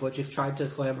buckets, which he's tried to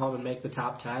slam home and make the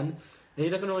top 10. And he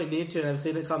doesn't really need to. And I've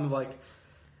seen it come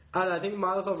I don't know, I think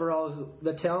Miles overall is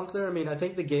the talent there. I mean, I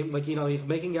think the game, he's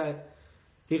making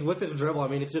he's with his dribble. I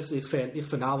mean, he's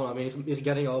phenomenal. I mean, he's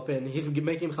getting open. He's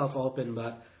making himself open,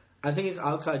 but I think his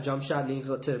outside jump shot needs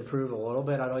to improve a little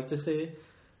bit. I'd like to see.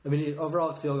 I mean,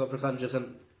 overall his field goal percentage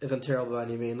isn't terrible by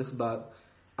any means, but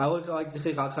I would like to see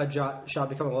his outside shot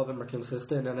become a little bit more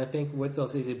consistent. And I think with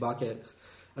those easy buckets,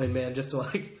 I mean, man, just for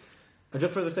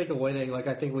the sake of winning,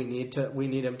 I think we need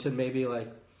him to maybe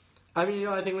I mean,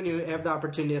 I think when you have the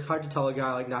opportunity, it's hard to tell a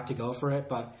guy not to go for it,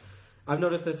 but I've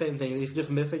noticed the same thing. He's just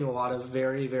missing a lot of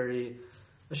very, very,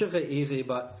 I shouldn't say easy,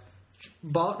 but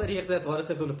balls that he has the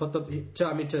athleticism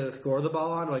to score the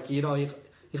ball on.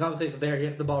 He's obviously there. He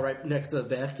has the ball right next to the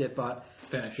basket, but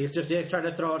finish. He's trying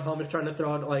to throw it home. He's trying to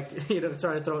throw it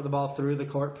trying to throw the ball through the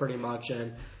court pretty much,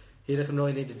 and he doesn't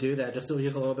really need to do that. Just to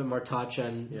use a little bit more touch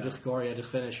and just score. Yeah,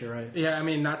 just finish. You're right. Yeah, I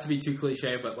mean, not to be too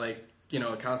cliche, but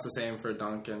it counts the same for a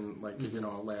dunk and a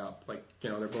layup.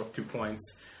 They're both 2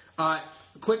 points.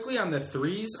 Quickly on the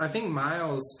threes, I think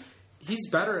Miles, he's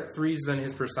better at threes than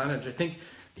his percentage. I think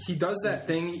he does that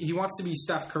thing. He wants to be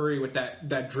Steph Curry with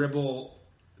that dribble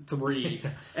three,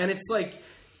 and it's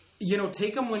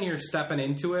take them when you're stepping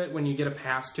into it, when you get a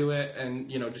pass to it, and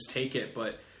just take it.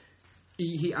 But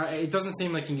it doesn't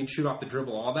seem like he can shoot off the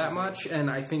dribble all that much, and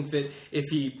I think that if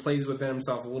he plays within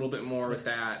himself a little bit more with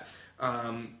that.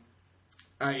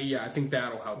 I think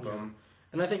that'll help him.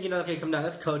 And I think, it come down,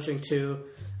 that's coaching too.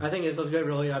 I think it looks good,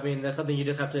 really. I mean, that's something you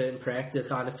just have to, in practice,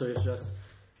 honestly, it's just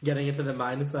getting into the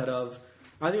mindset of,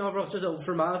 I think overall, it's just,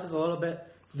 for Miles, it's a little bit,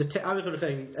 I was going to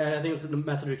say, I think it's the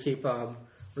message we keep, we're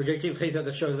going to keep saying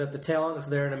that shows that the talent is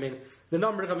there, and I mean, the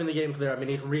numbers in the game is there. I mean,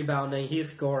 he's rebounding,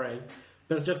 he's scoring,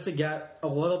 but it's just to get a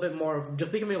little bit more,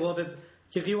 just becoming a little bit,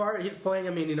 because he's playing,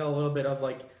 a little bit of,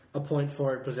 a point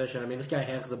forward position. I mean, this guy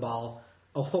has the ball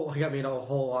a whole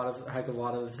lot of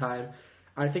the time.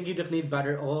 I think you just need a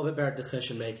little bit better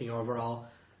decision making overall.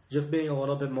 Just being a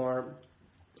little bit more.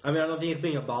 I mean, I don't think he's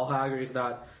being a ball hog or he's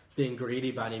not being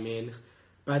greedy by any means.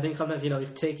 But I think sometimes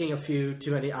he's taking a few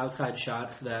too many outside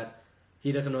shots that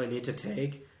he doesn't really need to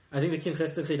take. I think the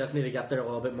consistency does need to get there a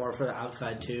little bit more for the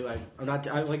outside too.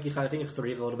 Like you said, I think his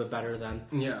three is a little bit better than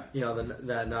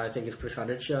than I think his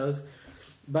percentage shows.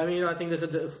 But I mean, I think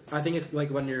I think it's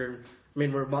when you're. I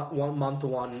mean, we're one month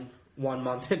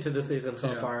into the season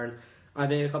so far, and I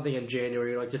think it's something in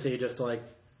January. To see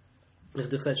his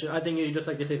decision. I think you just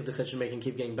like to see his decision making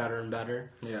keep getting better and better.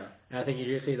 Yeah, and I think you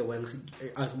just see the wins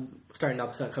starting to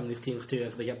upset some of these teams too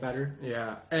as they get better.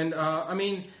 Yeah, and I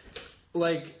mean,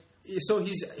 so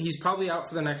he's probably out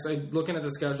for the next. Looking at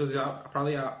the schedule, he's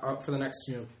probably out for the next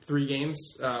 3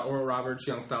 games. Oral Roberts,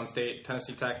 Youngstown State,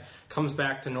 Tennessee Tech, comes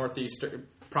back to Northeastern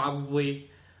probably.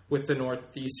 With the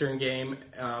Northeastern game,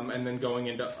 and then going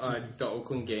into the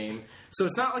Oakland game. So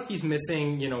it's not like he's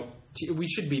missing, we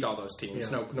should beat all those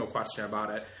teams, no question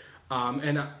about it.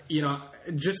 And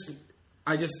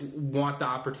I just want the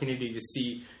opportunity to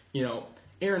see,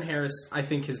 Aaron Harris, I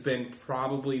think, has been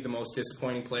probably the most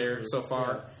disappointing player so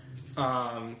far.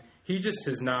 Yeah. He just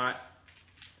has not,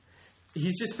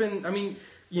 he's just been,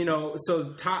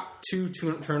 so top 2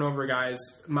 turnover guys,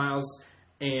 Miles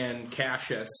and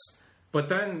Cassius. But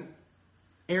then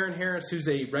Aaron Harris, who's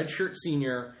a redshirt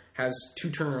senior, has 2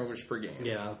 turnovers per game.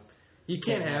 Yeah. You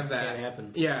can't have that. Can't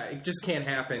happen. Yeah, it just can't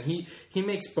happen. He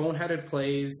makes boneheaded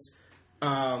plays.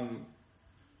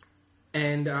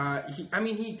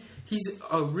 He's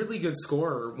a really good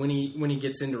scorer when he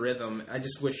gets into rhythm. I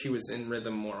just wish he was in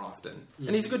rhythm more often. Yeah.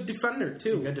 And he's a good defender,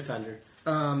 too. Good defender.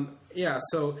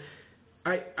 So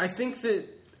I think that,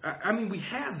 we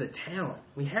have the talent.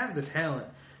 We have the talent.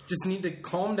 Just need to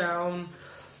calm down,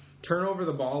 turn over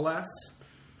the ball less.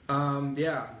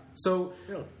 So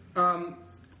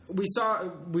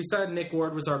we said Nick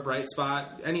Ward was our bright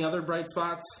spot. Any other bright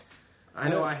spots? I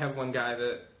know I have one guy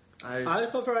that I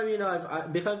so far,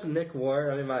 because Nick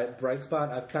Ward, my bright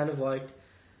spot, I've kind of liked.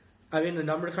 The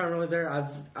numbers aren't really there.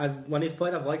 I've when he's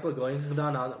played, I've liked what Goings has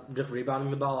done on just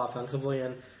rebounding the ball offensively,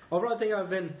 and overall, I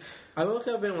will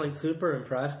say I've been like super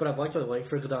impressed. But I've liked what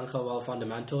Langford's done so well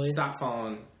fundamentally. Stop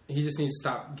falling. He just needs to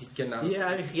stop getting out.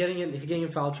 Yeah, he's getting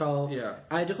in foul trouble. Yeah,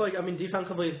 I just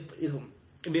defensively,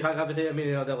 because obviously,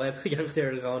 the last against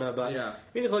Arizona, but yeah,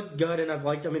 he looked good, and I've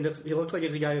liked. He looks like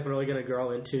he's a guy who's really going to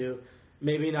grow into.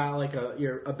 Maybe not like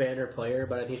a banner player,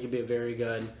 but I think he'd be a very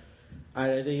good.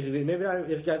 I think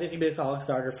he'd be a solid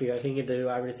starter for you. I think he'd do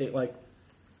everything. Like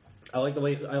I like the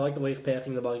way he's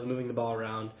passing the ball. He's moving the ball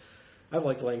around. I've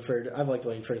liked Langford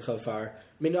so far.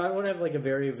 I don't have like a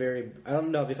very, very. I don't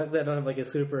know because I don't have like a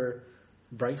super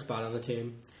bright spot on the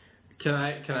team. Can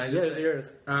I just say,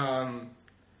 yours.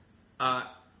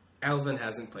 Alvin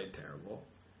hasn't played terrible.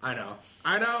 I know.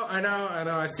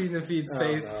 I've seen the feed's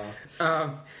face.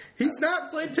 No. He's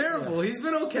not played terrible. Yeah. He's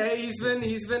been okay.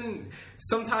 He's been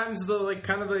sometimes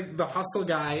the hustle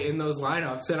guy in those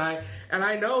lineups, and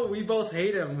I know we both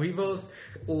hate him. We both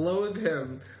loathe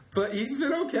him, but he's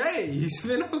been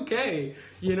okay.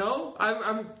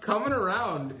 I'm coming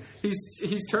around.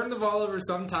 He's turned the ball over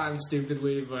sometimes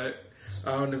stupidly, but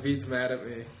Naveed's mad at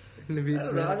me.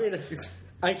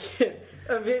 I can't.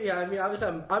 Obviously, I'm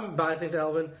biasing to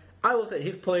Alvin. I will say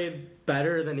he's played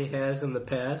better than he has in the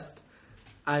past.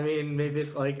 Maybe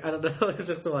it's like I don't know. It's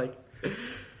just like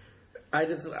I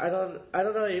don't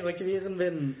know. Like he hasn't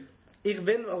been. He's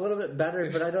been a little bit better,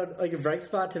 but I don't like a bright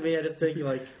spot to me. I just think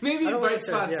maybe bright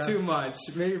spot's too much.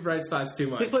 Maybe bright spot's too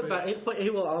much. He's played better. He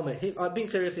will admit. I'm being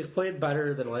serious. He's played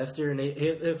better than last year, and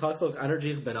his hustle, his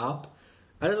energy's been up.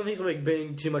 I don't think he's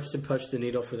being too much to push the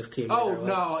needle for this team.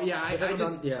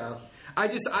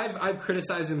 I've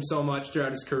criticized him so much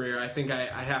throughout his career. I think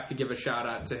I have to give a shout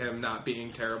out to him not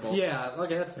being terrible. Yeah,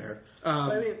 okay, that's fair.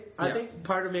 I think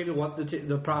part of maybe what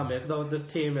the problem is though with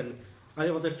this team, and I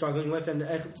think what they're struggling with, and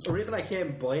the reason I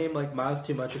can't blame Miles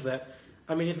too much is that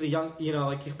he's the young,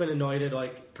 he's been anointed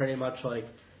pretty much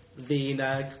the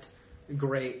next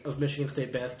great of Michigan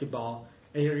State basketball,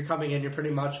 and you're coming in, you're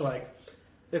pretty much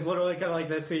it's literally kind of like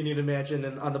this thing you'd imagine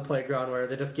on the playground where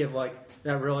they just give that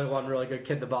one really good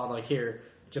kid the ball and here,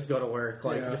 just go to work,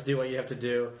 just do what you have to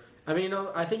do.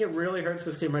 I think it really hurts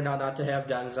this team right now not to have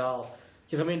Denzel,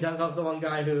 because Denzel's the one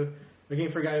guy who, looking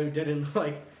for a guy who didn't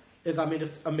is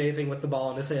just amazing with the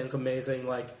ball in his hands, amazing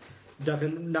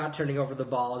not turning over the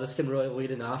ball, just can really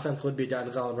lead an offense would be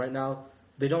Denzel. And right now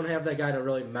they don't have that guy to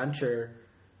really mentor.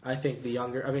 I think the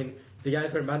younger, the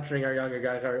guys who are mentoring our younger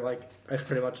guys are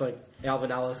pretty much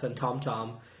Alvin Ellis and Tom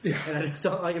Tom. Yeah. And I just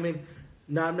don't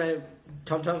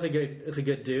Tom Tom's is a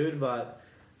good dude, but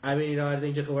I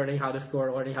think just learning how to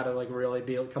score, learning how to really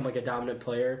become a dominant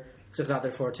player, it's just not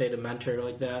their forte to mentor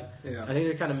like that. Yeah. I think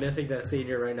they're kind of missing that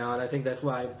senior right now, and I think that's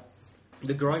why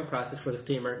the growing process for this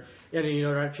team are,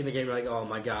 they're actually in the game, you're oh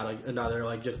my god,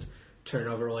 another just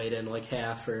turnover laden,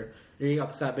 half, or you're getting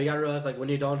upset. But you gotta realize when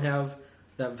you don't have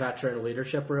that veteran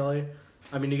leadership, really.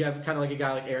 You have kind of a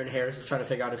guy like Aaron Harris who's trying to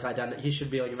figure out his identity. He should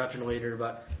be a veteran leader,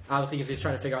 but obviously he's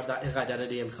trying to figure out his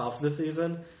identity himself this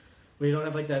season. When you don't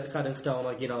have that set in stone,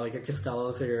 your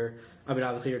Costellos or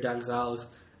obviously your Denzels,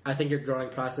 I think your growing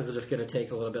process is just going to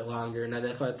take a little bit longer, and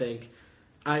that's why I think.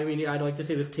 I'd like to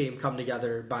see this team come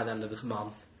together by the end of this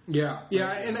month. Yeah,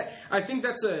 and I think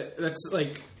that's so.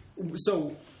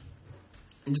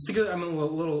 Just to get,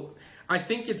 I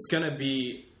think it's going to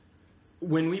be.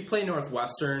 When we play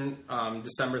Northwestern,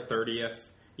 December 30th,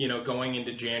 going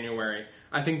into January,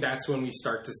 I think that's when we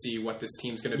start to see what this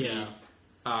team's going to be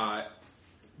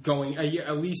going.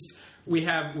 At least we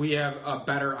have a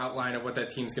better outline of what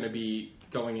that team's going to be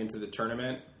going into the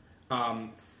tournament.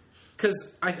 Because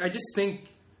I just think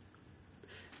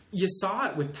you saw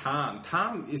it with Tom.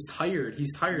 Tom is tired.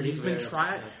 He's tired. He's been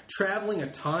traveling a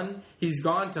ton. He's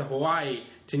gone to Hawaii,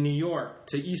 to New York,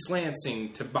 to East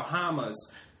Lansing, to Bahamas,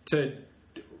 to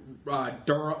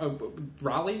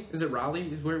Raleigh? Is it Raleigh?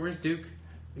 Where's Duke?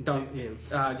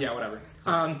 Whatever.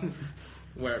 And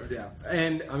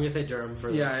I'm gonna say Durham for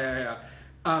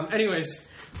anyways,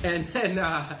 and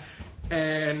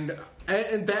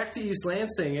back to East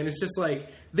Lansing, and it's just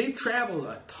they've traveled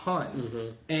a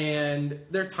ton, and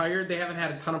they're tired. They haven't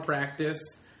had a ton of practice,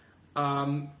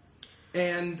 and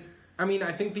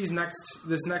I think this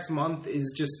next month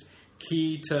is just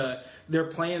key to. They're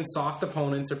playing soft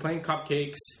opponents. They're playing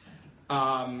cupcakes,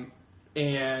 and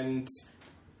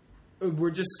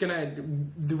we're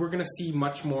gonna see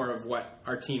much more of what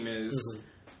our team is.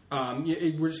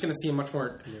 We're just gonna see a much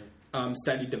more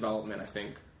steady development, I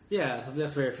think. Yeah,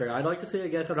 that's very fair. I'd like to see, I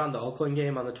guess, around the Oakland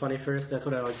game on the 21st. That's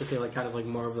what I'd like to see, like, kind of like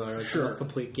more of a Sure.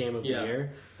 complete game of the Yeah.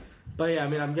 year. But yeah, I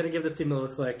mean, I'm going to give this team a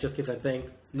look like just because I think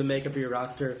the makeup of your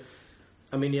roster.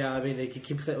 I mean, yeah, I mean, they can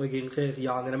keep we can say it's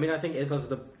young, and I mean, I think Izzo's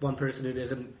the one person who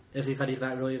isn't, as he said, he's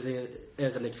not really using it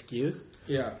as an excuse.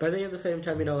 Yeah. But I think at the same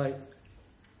time, you know, like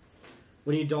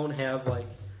when you don't have like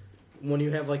when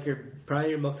you have like your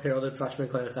probably your most heralded freshman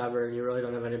class ever, and you really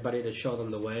don't have anybody to show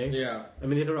them the way. Yeah. I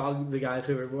mean, these are all the guys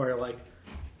who are like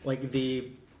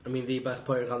the best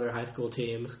players on their high school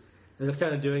teams. And just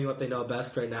kind of doing what they know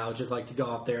best right now, just like to go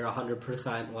out there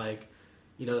 100%, like,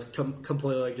 you know,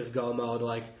 completely like, just go mode,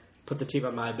 like, put the team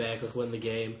on my back, let's win the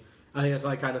game. I think that's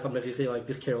like kind of sometimes you see like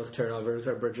these careless turnovers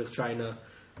or Bridges trying to,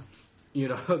 you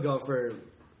know, go for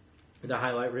the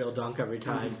highlight reel dunk every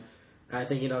time. Mm-hmm. I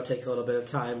think, you know, it takes a little bit of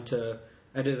time to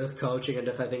do this coaching and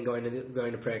just I think going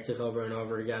to practice over and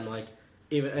over again, like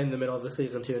even in the middle of the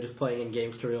season too, just playing in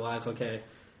games to realize, okay,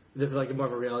 this is like more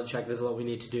of a reality check. This is what we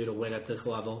need to do to win at this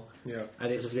level. Yeah, I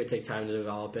think it's just going to take time to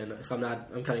develop, and so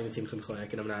I'm cutting the team some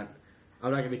slack, and I'm not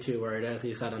going to be too worried, as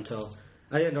you said, until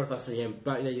I think the Northwestern game.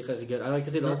 But yeah, you said it's good. I like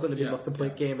to see the Oakland to be the most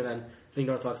complete game, and then I think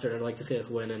Northwestern. I'd like to see us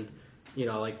win, and you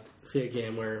know, like see a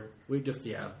game where we just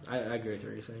I agree with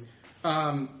what you're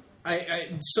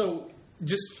saying. So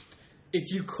just if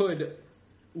you could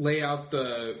lay out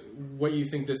what you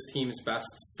think this team's best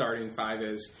starting five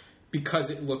is. Because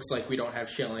it looks like we don't have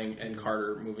Schilling and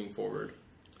Carter moving forward.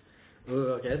 Ooh,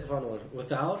 okay, that's a fun one.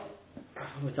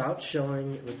 Without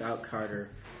Schilling, without Carter.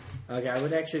 Okay, I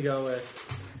would actually go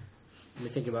with. Let me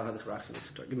think about how this roster is.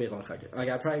 Give me 1 second. Like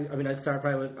I'd start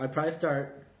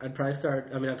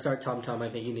Tom Tom. I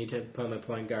think you need to put him at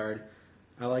point guard.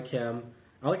 I like him.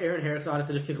 I like Aaron Harris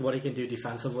honestly just because of what he can do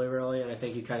defensively, really, and I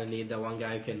think you kind of need that one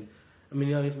guy who can. I mean,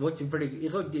 you know, he's looked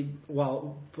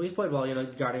well. He's played well, you know,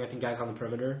 guarding I think guys on the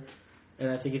perimeter. And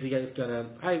I think if you guys gonna,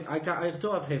 I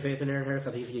still have faith in Aaron Harris.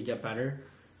 I think he could get better.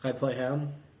 I play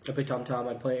him. I play Tom Tom.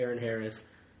 I play Aaron Harris.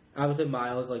 Obviously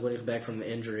Miles, like when he's back from the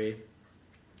injury.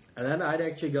 And then I'd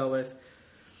actually go with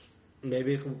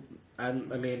maybe. I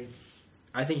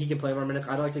think he can play more minutes.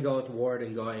 I'd like to go with Ward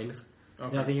and Goins.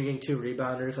 Okay. I think you're getting 2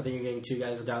 rebounders. I think you're getting 2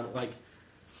 guys down. Like,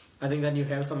 I think then you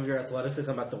have some of your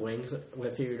athleticism at the wings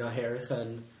with your, you know, Harris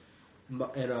and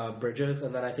Bridges,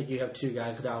 and then I think you have 2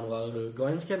 guys down low who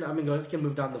Goins can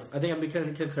move down the. I think I'm kind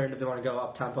of concerned if they want to go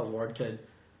up tempo. Ward could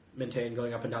maintain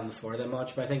going up and down the floor that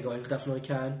much, but I think Goins definitely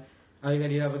can. I think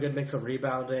then you have a good mix of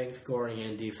rebounding, scoring,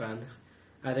 and defense.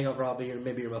 I think overall be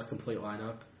maybe your most complete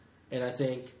lineup, and I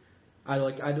think I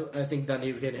think then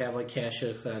you could have like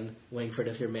Cassius and Wingford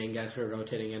as your main guys who are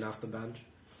rotating in off the bench.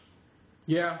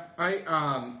 Yeah,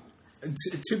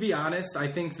 to be honest,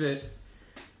 I think that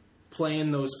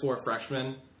playing those 4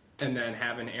 freshmen and then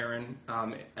having Aaron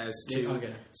as 2.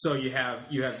 Okay. So you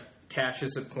have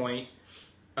Cassius at point,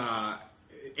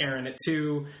 Aaron at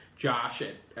 2, Josh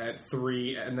at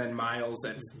 3, and then Miles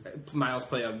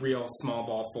play a real small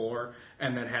ball 4,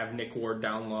 and then have Nick Ward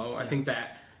down low. I think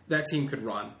that team could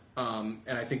run, and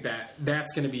I think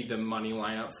that's going to be the money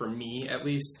lineup for me at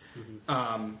least.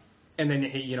 Mm-hmm. And then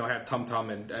you know have Tum Tum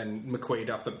and McQuaid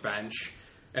off the bench.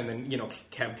 And then, you know,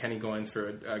 have Kenny Goins for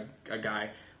a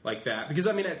guy like that. Because,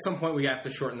 I mean, at some point we have to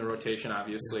shorten the rotation,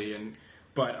 obviously.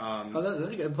 That's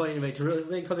a good point to make. To really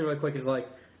make something really quick is, like,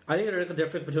 I think there is a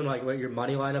difference between, like, what your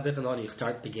money lineup is and the one you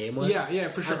start the game with. Yeah,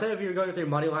 for sure. I think if you're going with your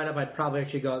money lineup, I'd probably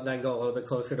actually go a little bit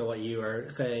closer to what you were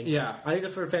saying. Yeah. I think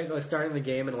just for the fact, like, starting the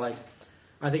game and, like,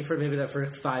 I think for maybe the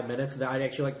first 5 minutes, I'd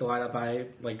actually like the lineup I,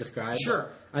 like, described.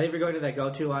 Sure. I think if you're going to that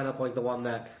go-to lineup, like the one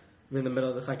that... in the middle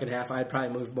of the second half, I'd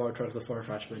probably move more towards the 4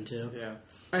 freshmen, too. Yeah.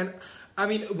 And, I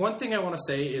mean, one thing I want to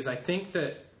say is I think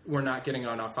that we're not getting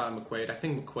enough out of McQuaid. I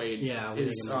think McQuaid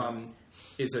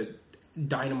is a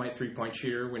dynamite 3-point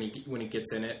shooter when he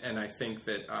gets in it, and I think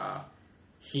that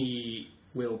he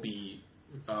will be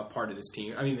part of this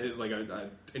team. I mean, like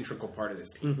an integral part of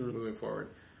this team moving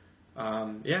forward.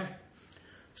 Yeah.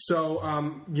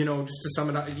 So, you know, just to sum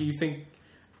it up, do you think...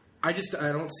 I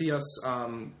don't see us...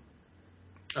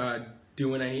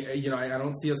 doing any, you know, I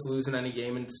don't see us losing any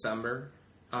game in December.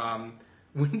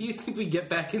 When do you think we get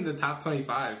back in the top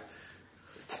 25?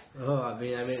 Oh, I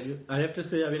mean, I'd have to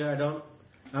see. I mean, I don't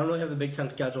really have the Big Ten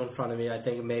schedule in front of me. I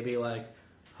think maybe like,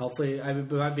 hopefully,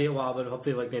 it might be a while, but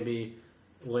hopefully, like maybe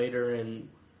later in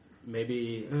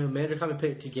maybe the time we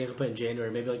play 2 games we play in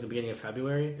January, maybe like the beginning of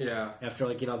February. Yeah. After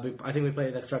like, you know, I think we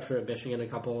played that stretch for Michigan a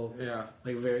couple. Yeah.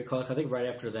 Like very close. I think right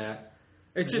after that.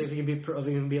 It's just if we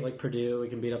can beat like Purdue, we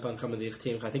can beat up on some of these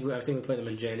teams. I think we play them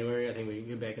in January. I think we can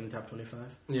get back in the top 25.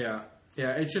 Yeah.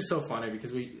 It's just so funny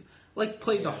because we like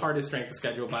played the hardest strength of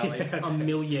schedule by like a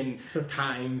million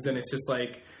times, and it's just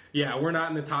like we're not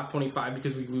in the top 25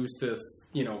 because we lose to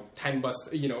 10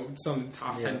 some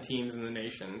top 10 teams in the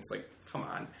nation. It's like, come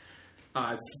on.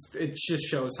 It just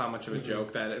shows how much of a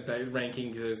joke that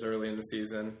ranking is early in the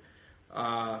season.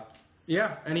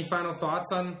 Any final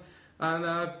thoughts on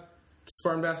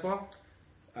Spartan basketball?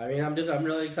 I mean, I'm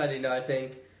really excited. I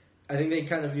think they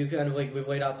kind of we've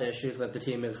laid out the issues that the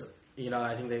team is.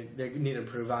 I think they need to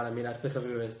improve on. I mean,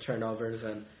 specifically with turnovers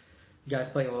and guys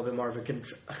playing a little bit more of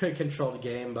a controlled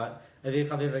game. But I think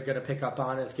something they're going to pick up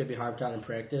on. It's going to be harped on in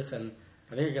practice, and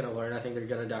I think they're going to learn. I think they're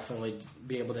going to definitely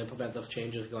be able to implement those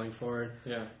changes going forward.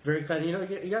 Yeah, very exciting.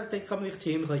 You got to think some of these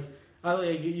teams you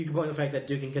can point to the fact that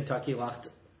Duke and Kentucky lost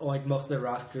most of their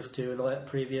rosters too in the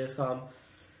previous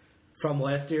from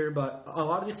last year, but a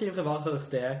lot of these teams have also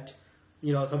stacked.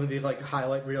 Some of these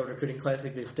highlight reel recruiting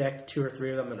classes, they've stacked 2 or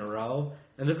 3 of them in a row,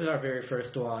 and this is our very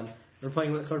first one. We're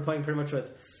playing pretty much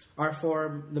with our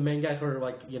 4. The main guys we're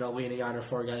leaning on are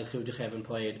 4 guys who just haven't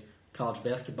played college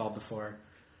basketball before,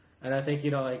 and I think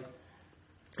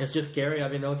it's just scary. I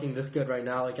mean, they're looking this good right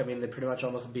now. They pretty much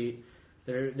almost beat.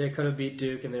 They could have beat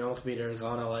Duke, and they almost beat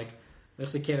Arizona. I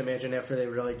just can't imagine after they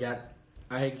really get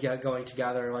going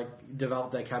together,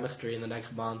 develop that chemistry in the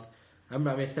next month. I'm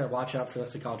going to watch out for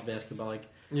this in college basketball. It's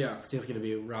going to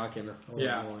be rocking.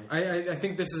 I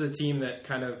think this is a team that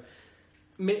kind of,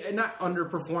 not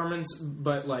underperformance,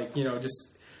 but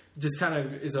just kind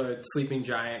of is a sleeping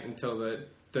giant until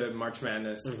the March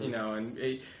Madness.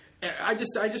 And I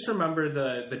just remember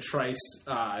the Trice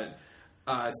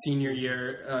senior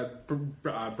year,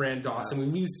 Brand Dawson. We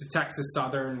lose to Texas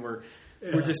Southern.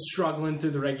 We're just struggling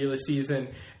through the regular season,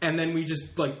 and then we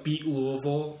just beat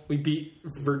Louisville. We beat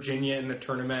Virginia in the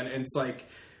tournament, and it's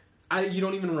you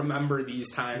don't even remember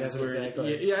these times where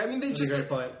exactly. I mean they just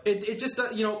it just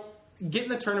get in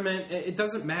the tournament. It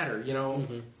doesn't matter,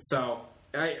 Mm-hmm. So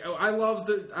I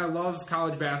love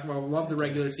college basketball. I love the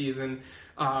regular season,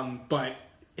 but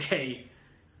hey,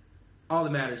 all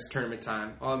that matters is tournament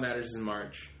time. All that matters is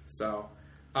March. So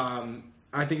I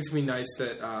think it's gonna be nice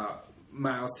that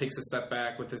Miles takes a step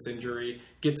back with this injury,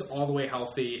 gets all the way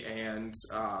healthy, and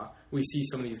we see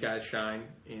some of these guys shine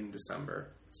in December.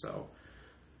 So,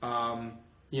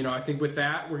 I think with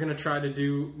that, we're going to try to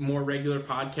do more regular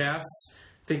podcasts.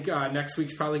 I think next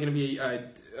week's probably going to be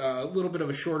a little bit of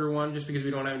a shorter one just because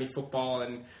we don't have any football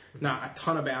and not a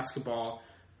ton of basketball.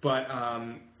 But,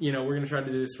 we're going to try to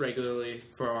do this regularly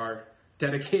for our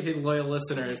dedicated, loyal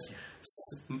listeners.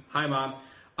 Hi, Mom.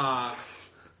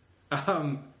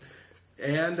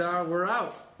 And we're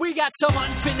out. We got some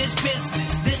unfinished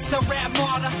business. This the rap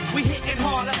martyr. We hitting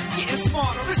harder, getting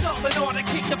smarter. It's all in order.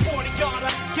 Kick the 40-yarder.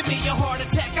 Give me a heart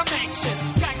attack. I'm anxious.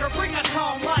 Geiger, bring us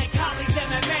home like Holly's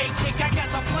MMA kick. I got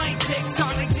the plane tickets.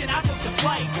 Darlington, I booked the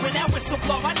flight. When that whistle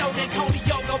blow, I know that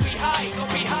Antonio gon' be high.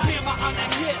 Bama on the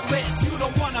hit list. You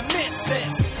don't wanna miss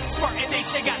this. Spartan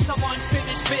Nation got some unfinished